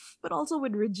Brian, but also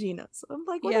with Regina. So I'm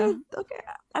like, what are Yeah. you? Okay,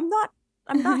 I'm not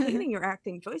hating your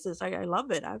acting choices. I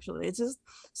love it actually. It's just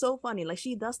so funny. Like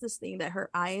she does this thing that her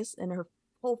eyes and her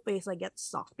whole face like gets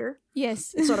softer.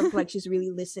 Yes. It's sort of like she's really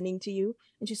listening to you,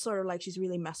 and she's sort of like she's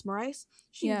really mesmerized.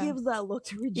 She Yeah. gives that look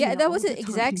to Yeah, Regina that all was the the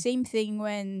exact time. same thing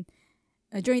when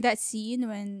during that scene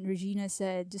when Regina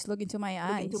said, "Just look into my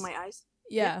Look into eyes." my eyes.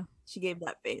 Yeah. She gave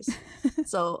that face.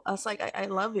 So I was like, I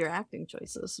love your acting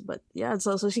choices. But yeah,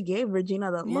 so she gave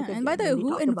Regina that Yeah. look And by again the when way, they who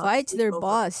talked about the invites their sleepover.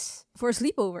 boss for a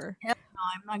sleepover? Hell no,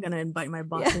 I'm not gonna invite my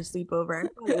boss Yeah. to a sleepover. I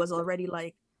thought it was already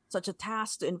like such a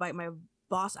task to invite my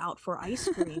boss out for ice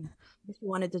cream. If she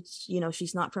wanted to,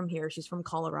 she's not from here. She's from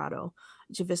Colorado.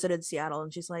 She visited Seattle,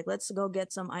 and she's like, let's go get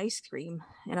some ice cream.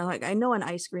 And I'm like, I know an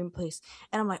ice cream place.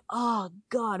 And I'm like, oh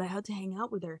God, I had to hang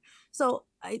out with her. So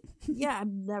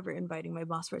I'm never inviting my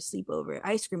boss for a sleepover.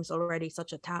 Ice cream's already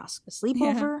such a task. A Yeah.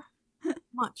 sleepover,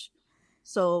 much.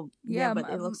 So Yeah. but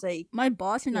it looks like My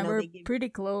boss and I were they give. pretty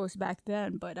close back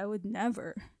then, but I would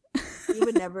never You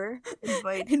would never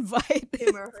invite invite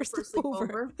him or her for for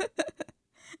sleepover. sleepover.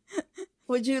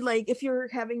 Would you like, if you're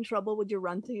having trouble, would you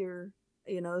run to your,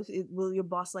 will your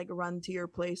boss like run to your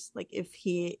place, like if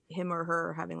him or her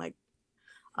are having like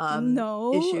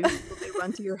No. issues. So they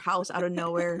run to your house out of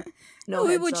nowhere, no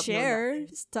We heads would up, no share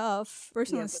nothing. stuff, Yeah,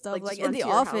 personal but stuff, like like just in run the to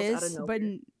your house out of office, but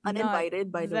nowhere. not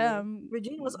Uninvited, by the way. them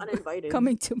Regina was uninvited.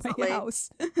 coming to It's my not like house.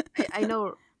 I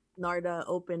know Narda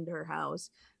opened her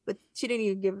house, but she didn't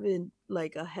even give it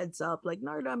like a heads up, like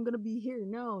Narda, I'm gonna be here.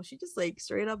 No, she just like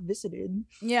straight up visited,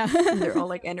 Yeah. and they're all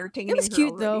like It was entertaining her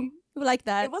cute though. already. We like It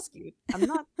that. was cute. I'm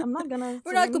not gonna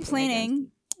We're say not anything against complaining.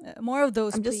 it. More of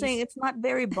those, I'm just saying please. it's not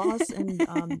very boss and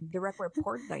direct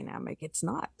report dynamic. It's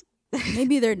not.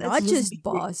 Maybe they're Let's not just be just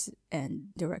real. boss and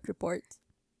direct report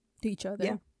to each Yeah.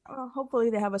 other.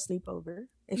 Hopefully they have a sleepover.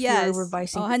 If you're Yes.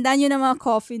 revising, Oh, handa nyo na mga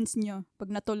coffins nyo pag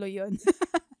natuloy yun.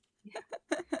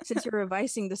 since you're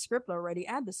revising the script already,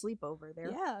 add the sleepover there.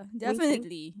 Yeah, Wink, wink.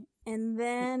 definitely. And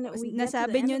then we get to the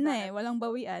Nasabi end nyo of na that. walang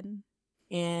bawian.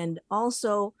 And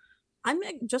also, I'm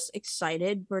just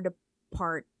excited for the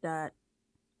part that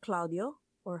Claudio,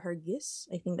 or Hergis,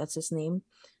 I think that's his name,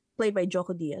 played by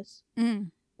Joko Diaz,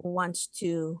 Mm. wants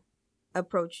to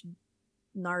approach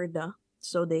Narda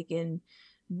so they can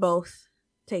both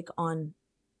take on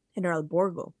General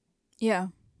Borgo. Yeah.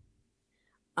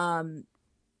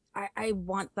 I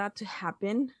want that to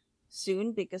happen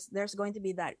soon because there's going to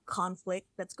be that conflict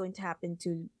that's going to happen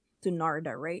to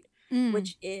Narda, right? Mm.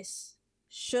 Which is,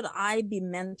 should I be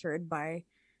mentored by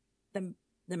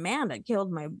the man that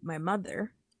killed my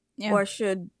mother, Yeah. or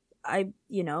should I,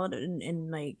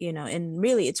 in like, and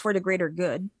really it's for the greater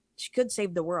good. She could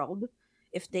save the world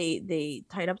if they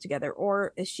tied up together,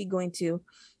 or is she going to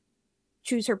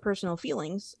choose her personal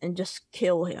feelings and just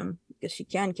kill him because she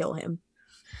can kill him?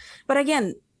 But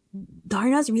again,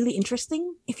 Darna's really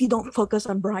interesting if you don't focus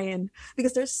on Brian,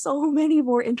 because there's so many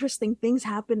more interesting things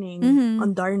happening Mhm.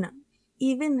 on Darna.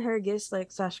 Even Hergis,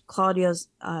 like slash Claudia's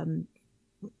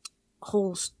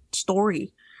whole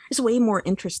story is way more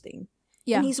interesting.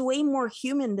 Yeah. And he's way more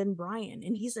human than Brian,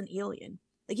 and he's an alien.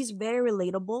 Like, he's very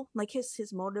relatable. Like,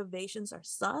 his motivations are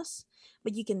sus,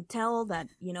 but you can tell that,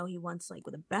 he wants like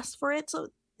the best for it. So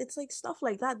it's like stuff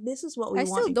like that. This is what we I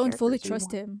want still in don't fully characters. We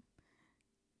trust want- him.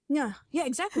 Yeah,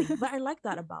 exactly. But I like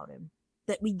that about him,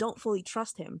 that we don't fully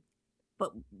trust him,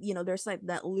 but there's like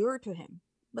that lure to him.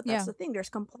 But that's Yeah. the thing. There's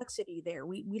complexity there.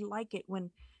 We like it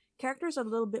when characters are a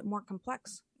little bit more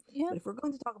complex. Yeah. But if we're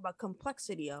going to talk about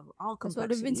complexity of all That's what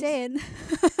I've been complexities, saying.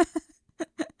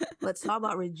 let's talk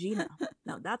about Regina.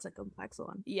 Now that's a complex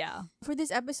one. Yeah. For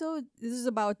this episode, this is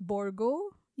about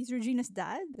Borgo. He's Regina's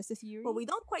dad. That's the theory. Well, we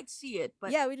don't quite see it,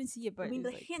 but yeah, we didn't see it, but I mean, it's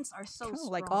the like, hints are so kinda,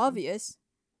 strong. like obvious.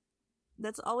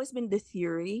 That's always been the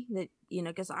theory that,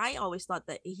 because I always thought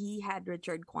that he had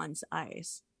Richard Kwan's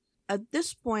eyes. At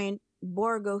this point,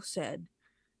 Borgo said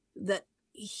that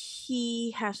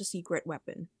he has a secret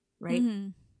weapon, right?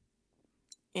 Mhm.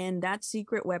 And that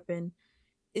secret weapon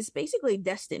is basically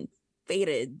destined,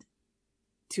 fated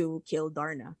to kill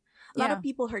Darna. A lot Yeah. of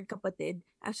people heard kapatid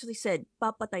actually said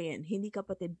papatayin, hindi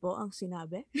kapatid po ang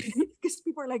sinabi. Because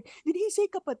people are like, did he say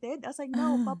kapatid? I was like,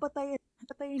 no, papatayin,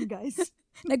 papatayin, guys.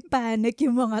 Nagpanic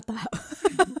yung mga tao.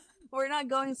 We're not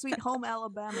going Sweet Home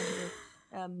Alabama here.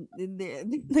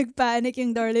 Nagpanic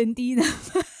yung Darlentina.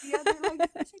 Yeah, they're like,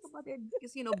 did he say kapatid?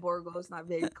 Because Borgo is not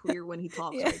very clear when he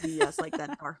talks. Yeah. Right? He has like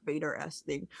that Darth Vader-esque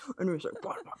thing, and he was like,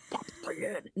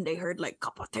 papatayin, and they heard like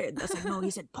kapatid. I was like, no,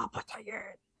 he said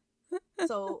papatayin.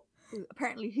 So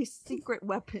apparently his secret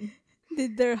weapon.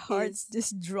 Did their hearts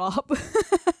just drop?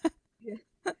 Yeah.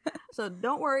 So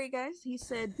don't worry, guys. He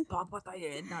said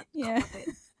papatayin, not Yeah.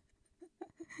 kapatid.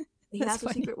 He That's has a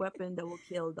funny. secret weapon that will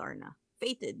kill Darna.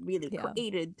 Fated, really, Yeah.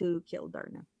 created to kill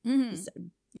Darna. Mhm. He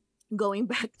said, going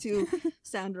back to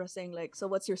Sandra saying like, so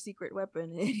what's your secret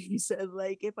weapon? And he said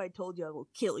like, if I told you, I will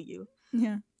kill you.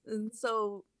 Yeah. And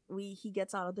so he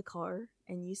gets out of the car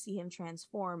and you see him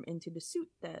transform into the suit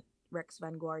that Rex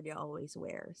Vanguardia always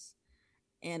wears.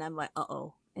 And I'm like,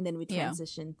 uh-oh. And then we Yeah.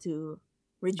 transition to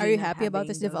Regina. Are you happy about having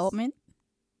this those- development?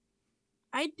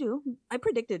 I do. I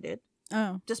predicted it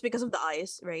Oh. just because of the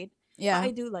eyes, right? Yeah.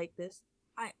 I do like this.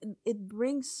 It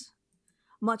brings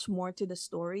much more to the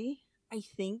story, I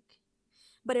think,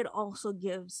 but it also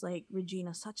gives like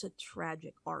Regina such a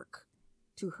tragic arc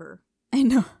to her. I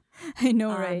know. I know,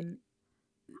 right? I'm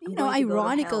You know, going to go to hell.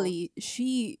 ironically,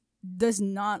 she does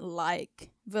not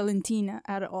like Valentina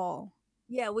at all.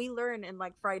 Yeah, we learn in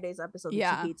like Friday's episode that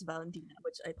Yeah. she hates Valentina,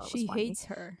 which I thought She was funny. hates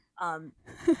her.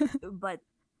 But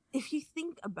if you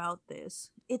think about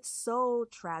this, it's so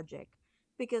tragic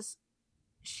because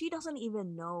she doesn't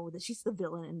even know that she's the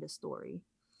villain in the story.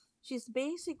 She's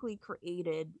basically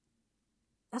created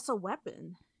as a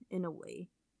weapon in a way,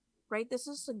 right? This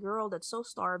is a girl that's so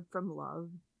starved from love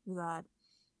that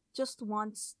just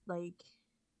wants like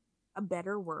a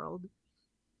better world,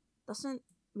 doesn't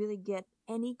really get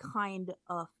any kind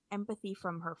of empathy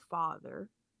from her father.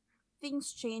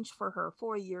 Things changed for her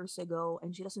 4 years ago,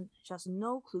 and she has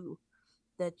no clue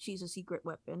that she's a secret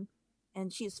weapon,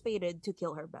 and she is fated to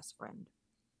kill her best friend,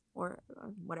 or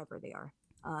whatever they are,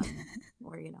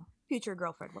 or future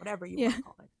girlfriend, whatever you want Yeah. to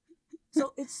call it.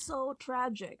 So it's so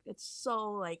tragic. It's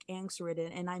so like angst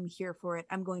ridden, and I'm here for it.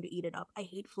 I'm going to eat it up. I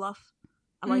hate fluff.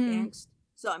 I like Mm. angst.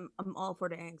 So I'm all for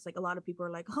the angst. Like a lot of people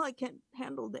are like, "Oh, I can't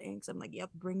handle the angst." I'm like,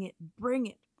 "Yep, bring it, bring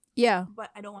it." Yeah. But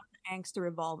I don't want the angst to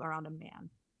revolve around a man.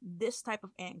 This type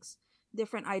of angst,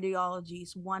 different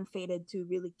ideologies, one fated to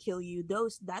really kill you.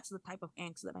 That's the type of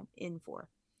angst that I'm in for.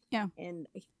 Yeah. And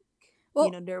Well,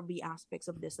 there'll be aspects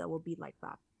of this that will be like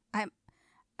that. I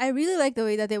I really like the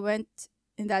way that they went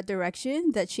in that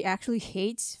direction. That she actually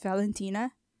hates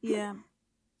Valentina. Yeah.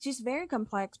 She's very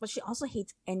complex, but she also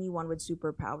hates anyone with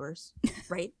superpowers,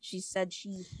 right? She said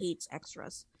she hates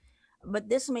extras. But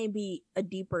this may be a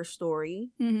deeper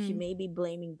story. She Mm-hmm. may be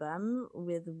blaming them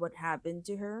with what happened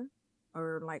to her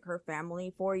or like her family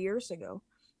 4 years ago.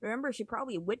 Remember, she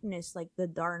probably witnessed like the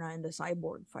Darna and the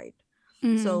cyborg fight.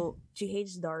 Mm-hmm. So she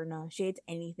hates Darna. She hates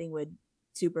anything with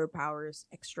superpowers,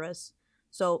 extras.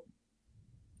 So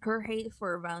her hate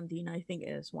for Valentina, I think,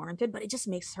 is warranted, but it just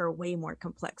makes her way more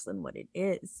complex than what it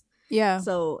is. Yeah.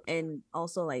 So, and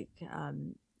also like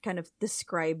kind of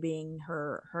describing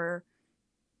her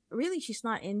really, she's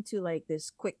not into like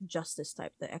this quick justice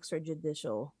type, the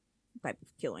extrajudicial type of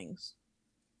killings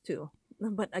too.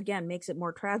 But again, makes it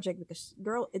more tragic because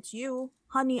girl, it's you,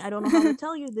 honey. I don't know how to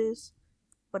tell you this,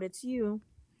 but it's you.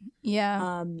 Yeah.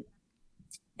 Um,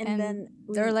 and And then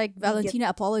they're like we get Valentina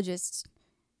apologists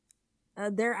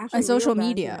they're on actually real social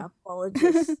Valentina media.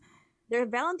 apologists. They're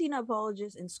Valentina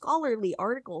apologists in scholarly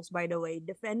articles, by the way,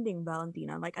 defending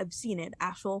Valentina. Like I've seen it,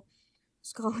 actual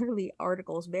scholarly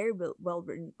articles, very well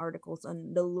written articles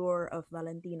on the lure of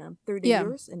Valentina through the Yeah.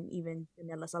 years, and even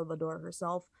Janela Salvador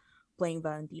herself playing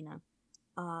Valentina,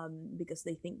 because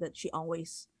they think that she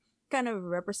always kind of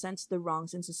represents the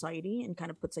wrongs in society and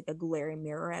kind of puts like a glaring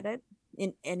mirror at it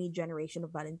in any generation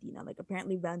of Valentina. Like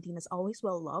apparently Valentina's always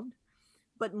well loved,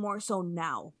 but more so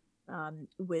now,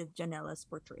 with Janela's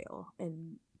portrayal.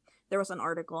 And there was an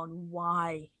article on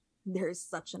why there's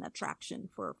such an attraction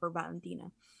for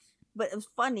Valentina. But it's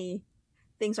funny,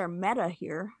 things are meta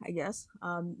here, I guess,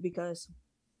 because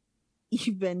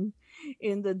even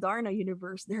in the Darna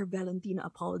universe, there are Valentina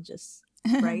apologists,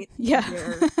 right? Yeah.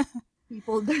 There are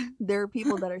people, there are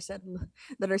people that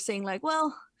are saying like,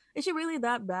 well, is she really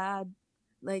that bad?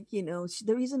 Like,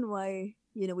 the reason why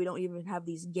we don't even have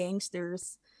these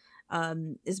gangsters,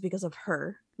 is because of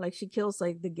her. Like she kills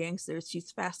like the gangsters.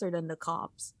 She's faster than the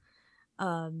cops.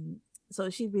 Um, so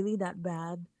is she really that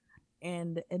bad?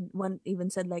 And one even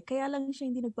said like, kaya lang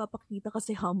siya hindi nagpapakita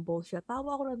kasi humble siya.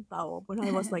 Tawa ko ng tawa when I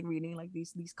was like reading like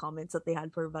these comments that they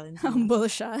had for Valentina. Humble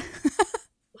siya.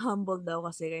 Humble daw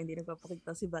kasi kaya hindi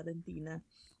nagpapakita si Valentina.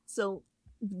 So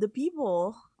the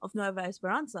people of Nueva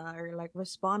Esperanza are like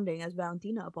responding as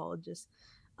Valentina apologists.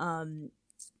 Um,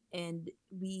 and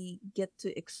we get to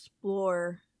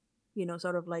explore,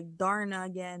 sort of like Darna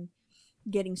again,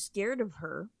 getting scared of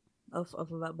her, of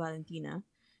Valentina.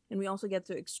 And we also get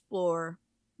to explore,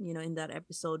 in that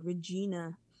episode,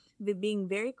 Regina being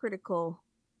very critical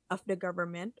of the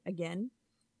government again,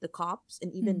 the cops,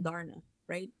 and even Mm. Darna,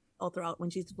 right? All throughout when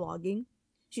she's vlogging,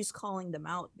 she's calling them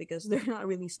out because they're not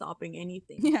really stopping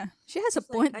anything. Yeah. She has a She's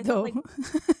like, point I thought though. like,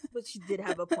 but she did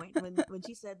have a point when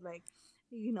she said like,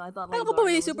 I thought Akala like ko ba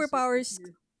may Darna was a superpowers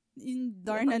super. in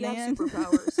Yeah, I thought Darna you na have yan?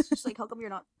 superpowers. Just like, how come you're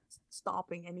not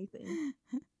stopping anything?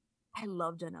 I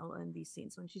love Janela in these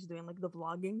scenes when she's doing like the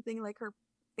vlogging thing. Like her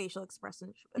facial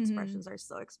Mm-hmm. expressions are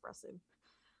so expressive.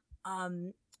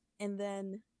 Um, and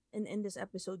then in this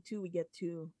episode too, we get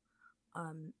to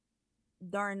um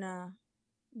Darna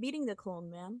beating the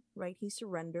clone man. Right, he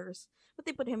surrenders, but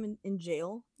they put him in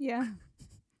jail, Yeah.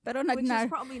 Pero which is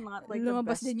probably not like the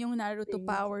lumabas best din yung Naruto thing.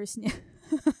 powers niya.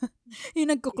 Yung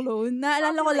nagko-clone.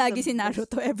 Naalala Probably ko like lagi the si best.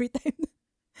 Naruto every time.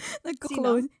 Sino?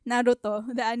 Nagko-clone. Naruto,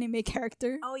 the anime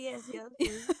character. Oh yes, yes,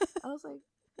 yes. I was like,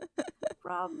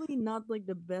 probably not like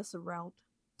the best route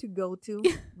to go to,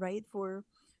 right? For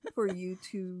you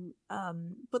to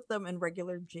put them in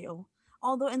regular jail.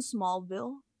 Although in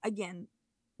Smallville, again,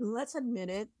 let's admit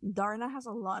it, Darna has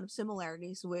a lot of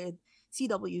similarities with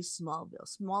CW's Smallville.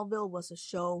 Smallville was a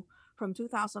show from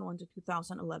 2001 to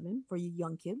 2011 for you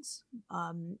young kids.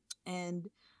 And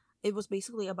it was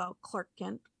basically about Clark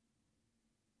Kent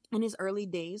in his early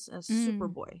days as Mm.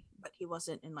 Superboy, but he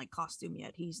wasn't in like costume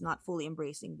yet. He's not fully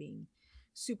embracing being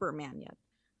Superman yet,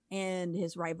 and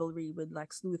his rivalry with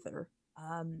Lex Luthor.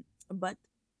 But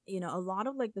a lot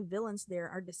of like the villains there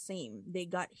are the same. They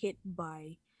got hit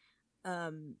by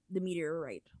the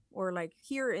meteorite, or like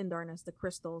here in Darkness, the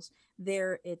crystals.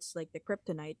 There it's like the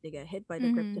kryptonite. They get hit by the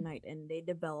Mm-hmm. kryptonite and they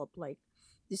develop like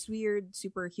this weird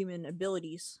superhuman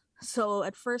abilities. So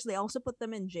at first they also put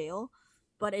them in jail,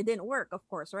 but it didn't work, of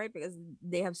course, right? Because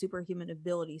they have superhuman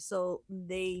abilities. So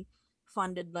they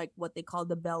funded like what they call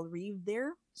the Bell Reeve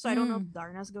there. So I don't know if Mm.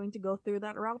 Darna's going to go through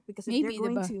that route, because if they're Maybe,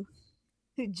 going diba?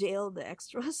 to jail the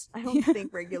extras, I don't Yeah.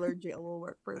 think regular jail will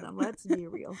work for them. Let's be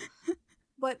real.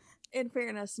 But in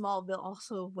fairness, Smallville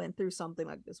also went through something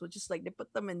like this, which is like they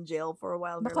put them in jail for a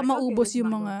while. And they're Baka like, okay, maubos this is yung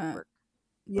not going to mga work.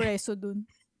 Yeah, preso dun.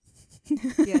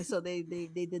 yeah. So they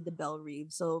did the Bell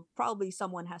Reeve. So probably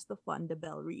someone has to fund the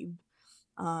Bell Reeve.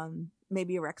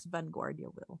 Maybe Rex Van Guardia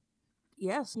will.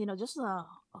 Yes, just a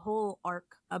whole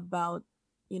arc about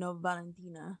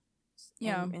Valentina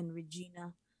Yeah. and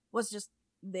Regina was just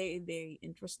very very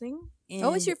interesting.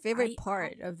 What was And your favorite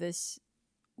part of this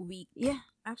week? yeah,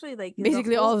 actually, like the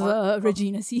Basically, whole all arc the of,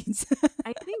 Regina scenes.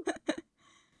 I think,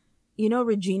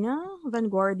 Regina,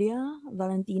 Vanguardia,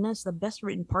 Valentina is the best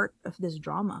written part of this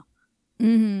drama.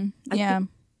 Mm-hmm. I think,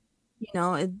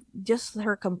 Yeah. it, just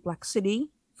her complexity,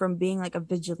 from being like a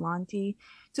vigilante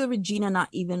to Regina not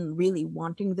even really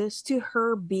wanting this, to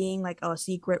her being like a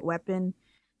secret weapon,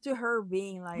 to her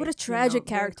being What like, a tragic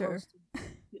very character. close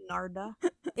to Narda.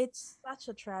 It's such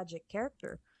a tragic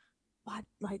character, but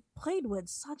like played with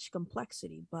such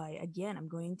complexity by, again, I'm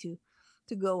going to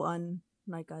go on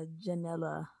like a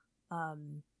Janela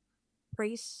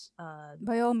praise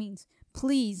By all means,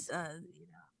 please.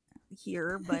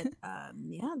 here, but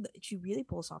yeah, she really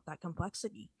pulls off that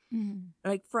complexity, Mm-hmm.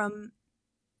 like from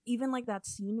even like that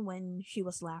scene when she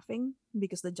was laughing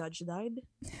because the judge died.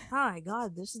 Oh my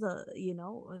god, this is the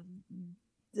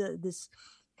this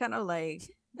kind of like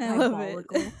I love it.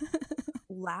 diabolical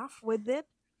laugh with it.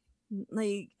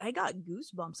 Like I got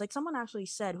goosebumps. Like someone actually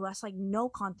said, who has like no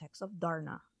context of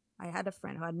Darna. I had a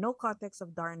friend who had no context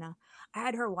of Darna. I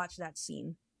had her watch that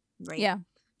scene, right? Yeah.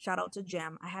 Shout out to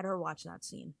Jam. I had her watch that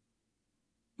scene,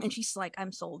 and she's like,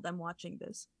 "I'm sold. I'm watching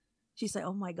this." She's like,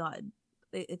 "Oh my god,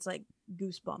 it's like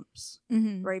goosebumps,"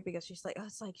 Mm-hmm. right? Because she's like, oh,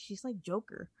 it's like she's like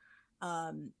Joker.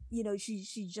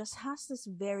 She just has this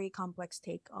very complex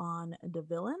take on the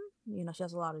villain. She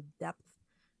has a lot of depth,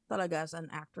 talaga, as an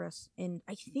actress, and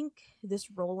I think this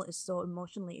role is so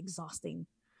emotionally exhausting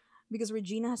because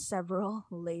Regina has several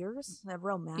layers,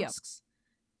 several Yeah. masks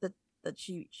that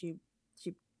she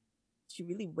she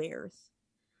really wears.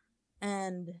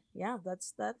 And yeah,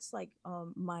 that's like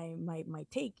my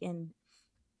take, and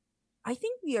I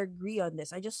think we agree on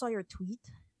this. I just saw your tweet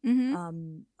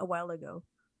Mm-hmm. a while ago,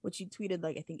 which you tweeted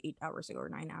like I think 8 hours ago or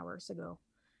 9 hours ago,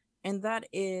 and that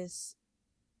is,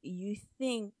 you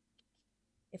think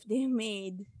if they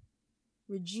made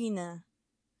Regina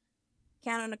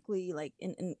canonically, like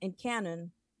in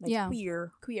canon, like Yeah.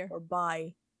 queer Queer. or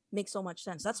bi, makes so much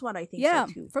sense. That's what I think so Yeah.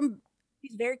 too. From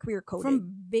She's very queer coded. from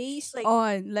She's based like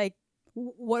on like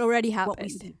what already what we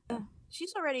happened. see.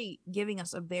 She's already giving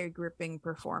us a very gripping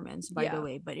performance, by the Yeah.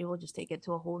 way, but it will just take it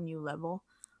to a whole new level.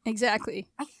 Exactly.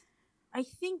 I I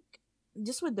think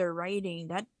just with their writing,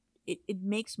 that it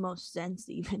makes most sense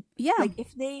even. Yeah. Like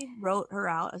if they wrote her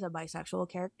out as a bisexual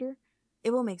character,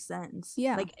 it will make sense.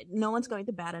 Yeah. Like no one's going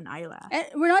to bat an eyelash. And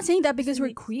we're not saying that because She we're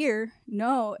makes queer.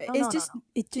 No, no it's no no just no.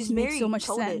 it She's just makes so very much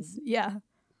coded. sense. Yeah.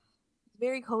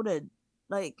 Very coded.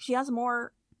 Like she has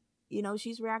more,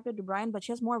 she's reacted to Brian, but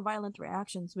she has more violent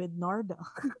reactions with Narda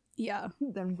Yeah.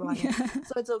 than Brian. Yeah.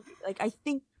 So it's okay. Like I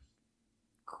think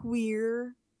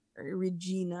queer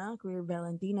Regina, queer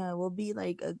Valentina will be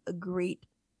like a great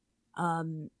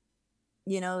um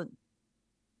you know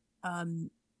um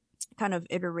kind of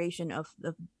iteration of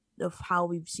how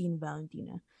we've seen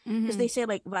Valentina. Because Mm-hmm. they say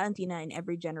like Valentina in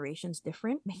every generation is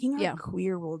different. Making her Yeah.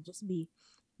 queer will just be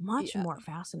much Yeah. more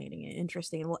fascinating and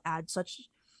interesting, and will add such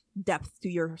depth to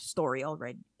your story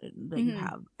already that you Mm-hmm.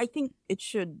 have. I think it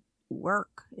should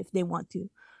work if they want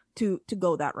to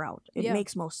go that route. It Yeah.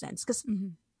 makes most sense because Mm-hmm.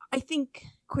 I think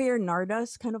queer Narda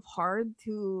is kind of hard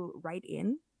to write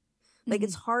in. Like Mm-hmm.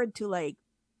 it's hard to like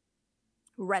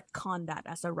retcon that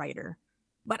as a writer.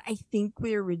 But I think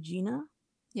queer Regina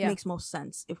Yeah. makes most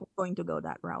sense if we're going to go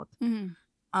that route. Mm-hmm.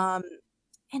 Um,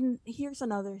 and here's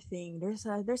another thing. There's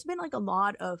been like a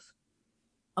lot of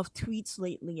tweets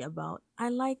lately about I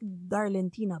like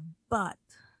Darlentina, but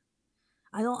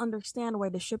I don't understand why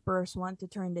the shippers want to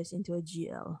turn this into a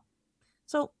GL.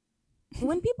 So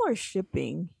when people are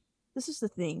shipping, this is the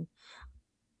thing.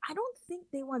 I don't think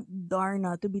they want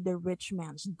Darna to be the rich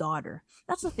man's daughter.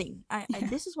 That's the thing. Yeah.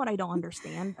 This is what I don't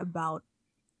understand about,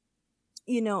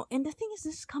 and the thing is,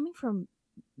 this is coming from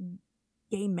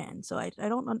gay men. So I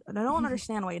don't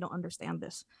understand why you don't understand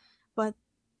this. But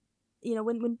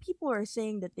when people are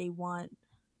saying that they want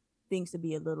things to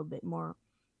be a little bit more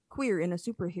queer in a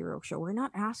superhero show, we're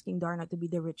not asking Darna to be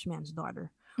the rich man's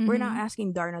daughter. We're not Mm-hmm.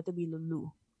 asking Darna to be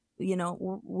Lulu.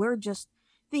 We're just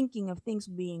thinking of things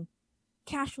being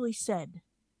casually said,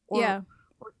 or Yeah.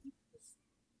 or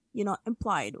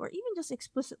implied, or even just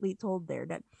explicitly told there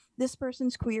that this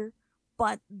person's queer,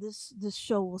 but this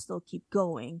show will still keep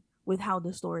going with how the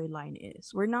storyline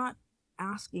is. We're not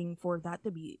asking for that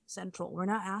to be central. We're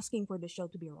not asking for the show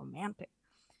to be romantic.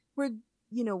 We're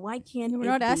why can't We're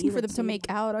not it be, asking for them let's to say, make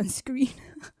out on screen.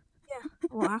 yeah.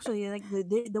 Well, actually, like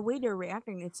the way they're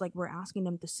reacting, it's like we're asking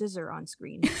them to scissor on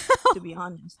screen. To be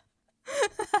honest,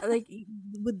 like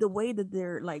with the way that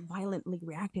they're like violently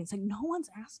reacting, it's like no one's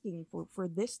asking for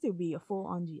this to be a full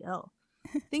on GL.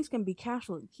 Things can be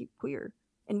casual and keep queer,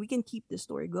 and we can keep the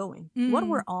story going. What Mm.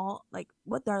 we're all like,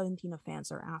 what Darlentina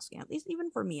fans are asking, at least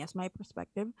even for me as my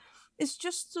perspective, is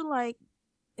just to like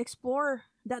explore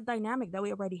that dynamic that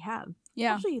we already have.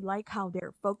 Yeah. Actually, like how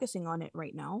they're focusing on it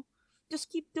right now. Just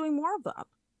keep doing more of that.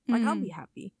 Like I'll be Mm.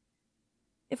 happy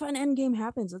if an end game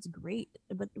happens. That's great,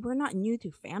 but we're not new to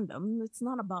fandom. It's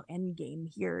not about end game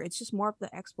here. It's just more of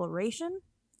the exploration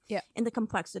Yeah. and the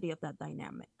complexity of that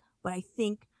dynamic. But I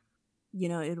think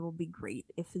it will be great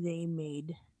if they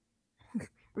made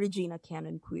Regina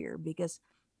canon queer, because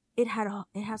it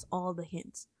has all the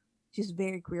hints. She's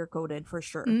very queer coded for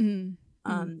sure. Mm.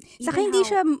 Mm. Saka Even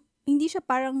how hindi siya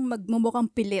parang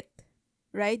magmumukhang pilit,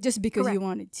 right? Just because you correct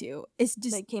wanted to. It's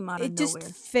just they came out of it just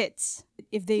nowhere. fits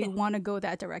if they Yeah, want to go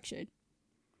that direction.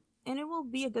 and it will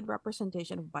be a good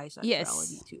representation of bisexuality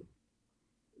Yes. too.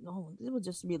 No, it will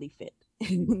just really fit.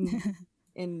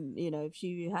 And if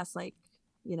she has like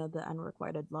the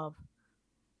unrequited love,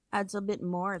 adds a bit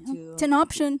more It's to an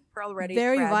option. her already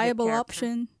Very tragic viable character.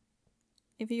 option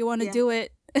if you want to Yeah, do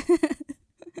it.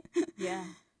 yeah,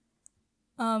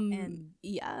 and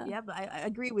Yeah. yeah, but I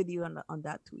agree with you on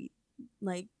that tweet.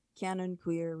 Like canon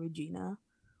queer Regina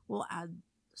will add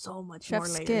so much more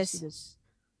Chef's layers to kiss. this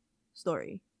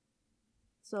story.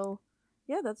 So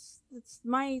yeah, that's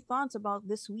my thoughts about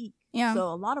this week. Yeah. So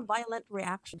a lot of violent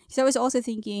reaction. So I was also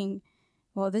thinking,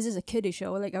 well, this is a kiddie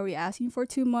show. Like, are we asking for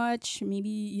too much? Maybe,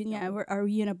 yeah, No, are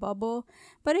we in a bubble?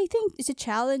 But I think it's a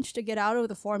challenge to get out of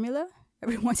the formula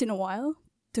every once in a while,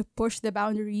 to push the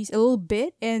boundaries a little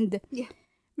bit and yeah,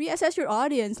 reassess your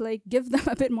audience. Like, give them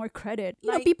a bit more credit.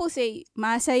 like People say,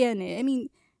 masa yan eh. I mean,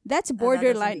 that's that doesn't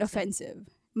borderline make sense. offensive.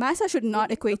 Masa should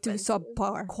not It is equate to offensive.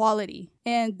 subpar quality.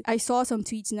 And I saw some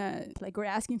tweets na like we're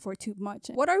asking for too much.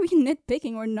 What are we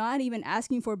nitpicking? We're not even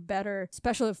asking for better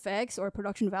special effects or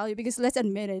production value, because let's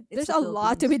admit it, It's there's the a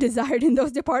lot to be Philippines. desired in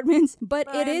those departments. But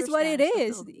But it I is what it understand it's the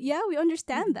is. Philippines. Yeah, we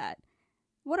understand Mhm. that.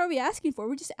 What are we asking for?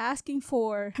 We're just asking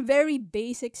for very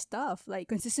basic stuff like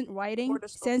consistent writing, For the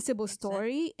story sensible makes sense.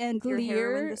 story, and Your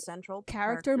heroine, clear the central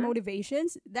character character.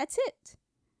 motivations. That's it.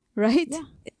 Right? Yeah,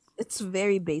 it's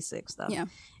very basic stuff. Yeah.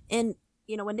 And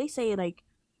when they say like,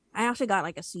 I actually got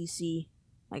like a CC,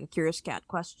 like a Curious Cat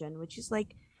question, which is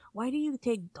like, why do you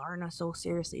take Darna so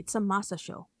seriously? It's a masa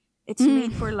show. It's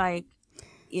made for like,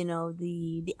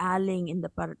 the aling in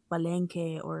the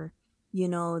palenque, or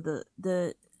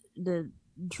the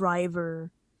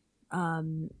driver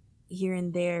here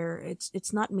and there.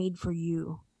 It's not made for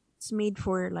you. It's made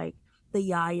for like the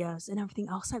yayas and everything.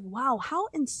 I was like, wow, how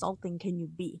insulting can you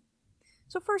be?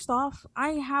 So first off,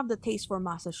 I have the taste for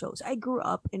masa shows. I grew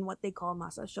up in what they call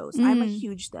masa shows. I'm a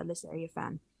huge teleserye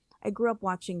fan. I grew up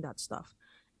watching that stuff.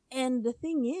 And the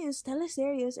thing is,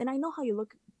 teleseries, and I know how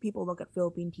people look at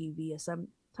Philippine TV as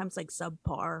sometimes like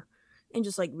subpar and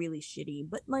just like really shitty,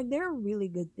 but like there are really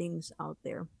good things out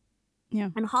there. Yeah.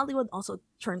 And Hollywood also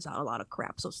turns out a lot of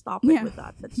crap. So stop Yeah. it with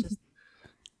that.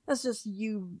 That's just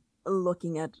you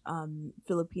looking at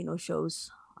Filipino shows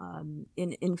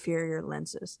in inferior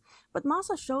lenses. But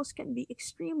masa shows can be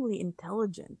extremely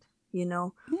intelligent.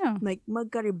 Yeah. Like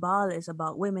Magkaribal is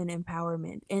about women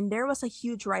empowerment, and there was a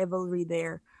huge rivalry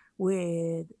there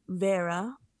with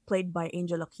Vera, played by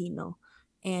Angel Aquino,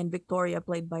 and Victoria,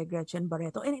 played by Gretchen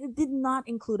Barreto, and it did not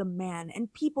include a man,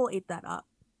 and people ate that up,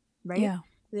 right? Yeah.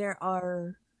 There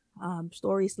are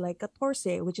stories like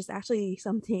Catorce, which is actually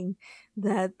something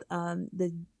that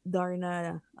the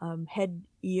Darna head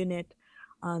unit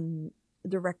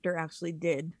director actually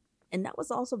did. And that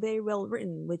was also very well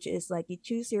written, which is like you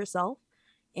choose yourself.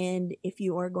 And if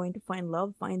you are going to find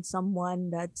love, find someone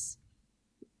that's,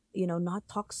 not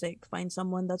toxic, find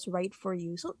someone that's right for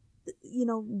you. So,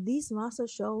 these masa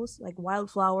shows like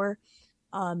Wildflower,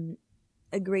 um,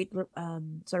 a great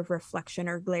sort of reflection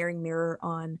or glaring mirror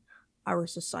on our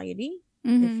society.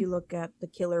 If Mm-hmm. you look at The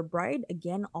Killer Bride,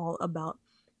 again, all about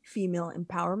female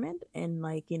empowerment and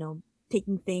like,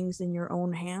 taking things in your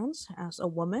own hands as a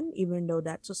woman, even though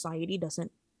that society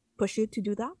doesn't push you to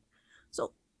do that.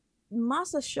 So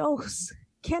masa shows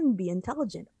can be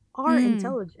intelligent, are Mm.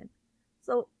 intelligent.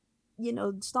 So,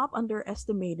 stop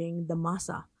underestimating the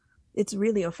masa. It's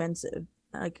really offensive.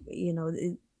 Like, you know,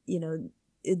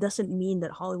 it doesn't mean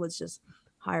that Hollywood's just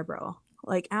highbrow.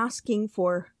 Like asking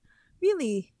for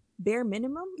really bare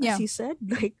minimum, as Yeah. you said,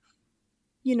 like,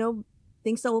 you know,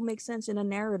 things that will make sense in a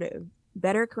narrative,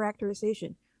 better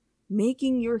characterization,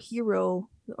 making your hero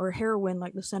or heroine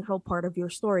like the central part of your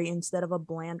story instead of a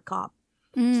bland cop.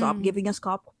 Stop Mm. giving us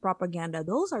cop propaganda.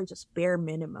 Those are just bare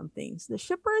minimum things. The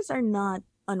shippers are not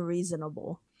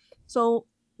unreasonable. So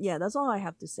yeah, that's all I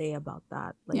have to say about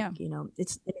that. Like, Yeah.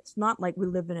 it's not like we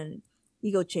live in an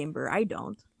ego chamber. I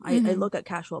don't. I Mm-hmm. look at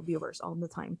casual viewers all the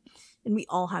time and we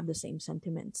all have the same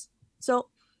sentiments. So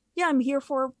yeah, I'm here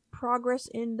for progress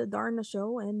in the Darna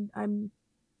show and I'm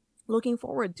looking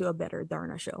forward to a better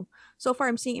Darna show. So far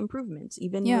I'm seeing improvements,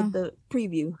 even Yeah. with the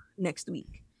preview next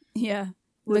week, Yeah.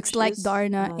 Looks which like is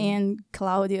Darna and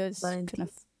Claudia's gonna Valentina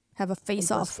have a and face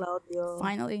plus off Claudio,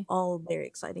 finally. all very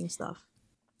exciting stuff.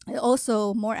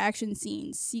 Also, more action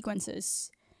scenes,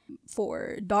 sequences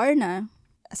for Darna,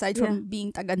 aside Yeah, from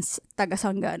being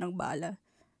tagasangga ng bala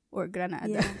or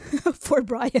granada yeah. for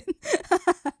Brian.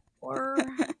 Or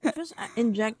just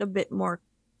inject a bit more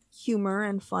humor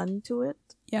and fun to it.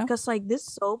 Yeah. Because like this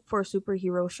soap for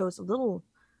superhero shows a little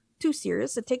too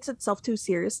serious. It takes itself too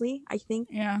seriously. I think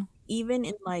Yeah. even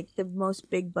in like the most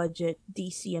big budget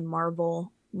DC and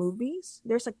Marvel movies,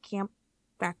 there's a camp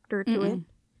factor to it. Mm-mm.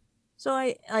 So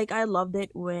I loved it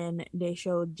when they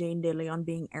showed Jane De Leon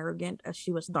being arrogant as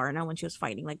she was Darna when she was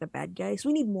fighting like the bad guys.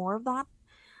 We need more of that.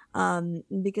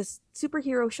 Because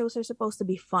superhero shows are supposed to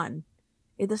be fun.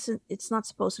 It's not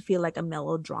supposed to feel like a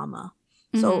melodrama.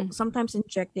 So Mm-hmm. sometimes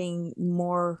injecting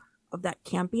more of that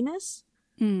campiness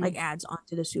Mm. like adds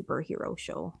onto the superhero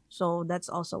show. So that's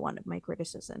also one of my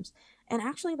criticisms. And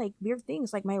actually like weird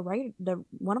things like the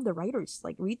one of the writers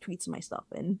like retweets my stuff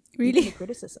and even the Really?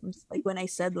 criticisms. Like when I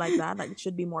said like that, like it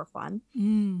should be more fun.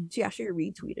 Mm. She actually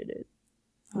retweeted it.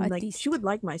 Oh, And at like she least. would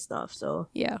like my stuff. So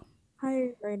Yeah.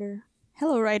 hi writer.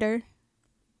 Hello, writer.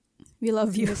 We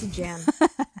love you. Miss Jan.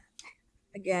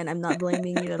 Again, I'm not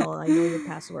blaming you at all. I know your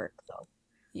past work. So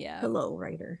Yeah. hello,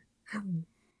 writer.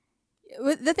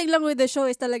 The thing lang with the show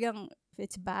is talagang if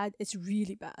it's bad, it's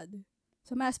really bad.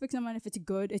 Some aspects naman, if it's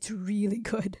good, it's really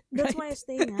good. That's Right? why I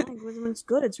stay nag. When it's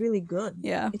good, it's really good.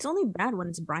 Yeah. It's only bad when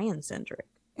it's Brian centric.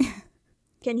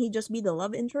 Can he just be the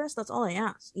love interest? That's all I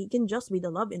ask. He can just be the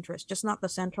love interest, just not the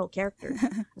central character.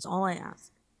 That's all I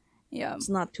ask. Yeah. It's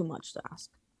not too much to ask.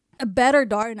 A better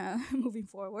Darna moving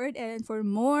forward. And for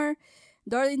more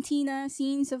Darlentina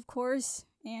scenes, of course,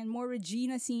 and more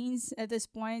Regina scenes at this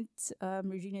point.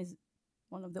 Regina is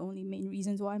one of the only main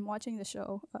reasons why I'm watching the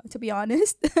show, to be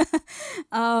honest.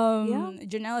 Yeah,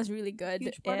 Janelle is really good.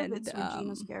 huge part of And it's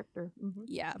Regina's character.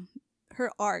 yeah, her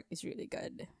arc is really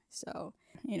good. So,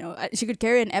 she could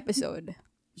carry an episode.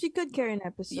 She could carry an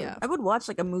episode. Yeah. I would watch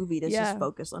like a movie that's just Yeah.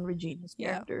 focused on Regina's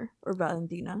Yeah. character or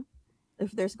Valentina.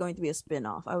 If there's going to be a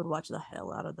spin-off, I would watch the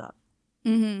hell out of that.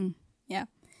 Mm-hmm. Yeah.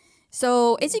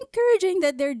 So it's encouraging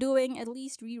that they're doing at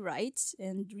least rewrites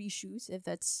and reshoots if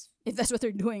that's what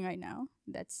they're doing right now.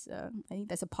 That's I think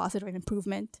that's a positive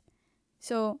improvement.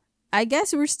 So I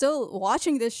guess we're still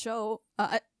watching this show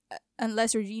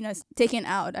unless Regina's taken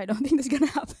out. I don't think that's gonna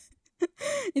happen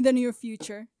in the near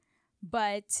future.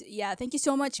 But yeah, thank you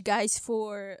so much, guys,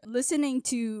 for listening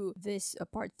to this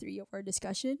part 3 of our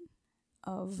discussion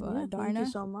of Yeah, thank you Darna.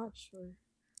 so much for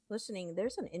listening.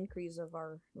 There's an increase of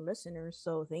our listeners,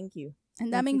 so thank you.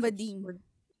 And Thank you daming for, bading. for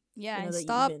Yeah, and that you've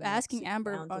stop been like asking sitting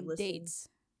Amber down to on listen. dates.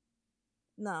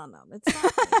 No, it's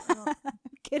not. I don't, I'm I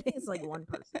kidding. think it's like one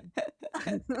person.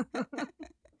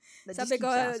 That just Sabi ko,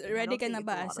 keeps asking. I ready don't ka think na it's a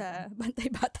ba lot of sa them. Bantay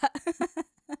Bata?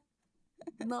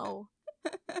 No,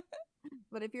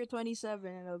 but if you're 27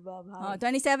 and above, Oh, hi.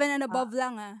 27 and above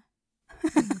lang ah.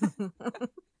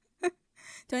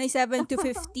 27 to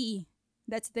 50.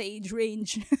 That's the age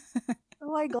range.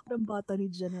 Oh my god, ang bata ni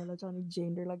Janela at ni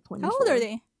Jane, they're like 24. How old are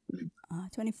they?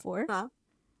 24? Huh?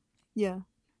 Yeah.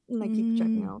 And I keep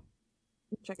checking Mm. out.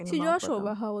 Checking Si him out. Joshua But,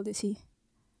 ba? How old is he?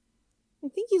 I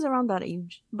think he's around that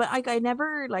age. But like I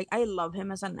never like I love him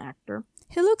as an actor.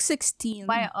 He looks 16.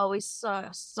 But I always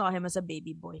saw him as a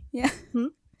baby boy. Yeah.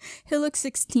 Hmm? He looks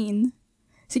 16.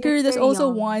 Siguro there's very also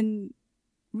young. one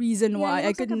reason Yeah, he why I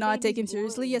looks could like a not take baby him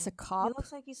seriously boy. as a He cop.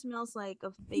 looks like he smells like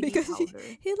of baby Because powder.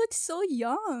 he looks so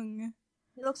young.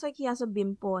 He looks like he has a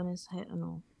bimpo on his head,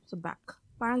 sa back.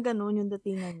 Parang ganun yung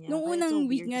datingan niya. Nung Kaya it's so unang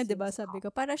week weird nga, to see 'di ba, him as a sabi cop. ko,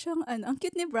 para siyang ang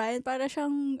cute ni Brian, para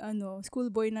siyang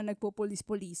schoolboy na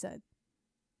nagpopulis-pulisan.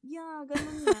 Yeah,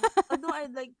 ganun nga. Although I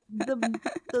like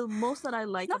the most that I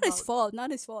like Not his about fault, not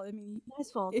his fault. I mean, not his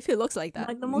fault. if he looks like that.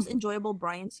 Like the most enjoyable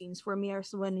Brian scenes for me are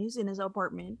when he's in his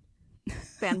apartment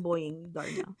fanboying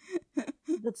Darna.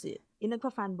 That's it. Yung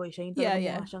nagpa-fanboy siya, yung Yeah, talagang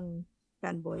yeah. mukha siyang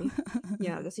fanboy.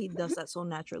 Yeah, because he does that so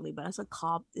naturally. But as a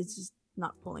cop, it's just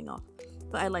not pulling off.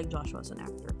 But I like Joshua as an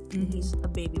actor. He's a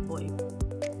baby boy.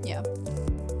 Yeah.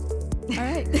 All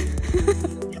right.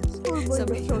 Schoolboy So,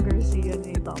 Joshua Garcia na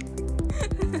yung topic.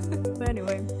 But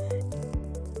anyway,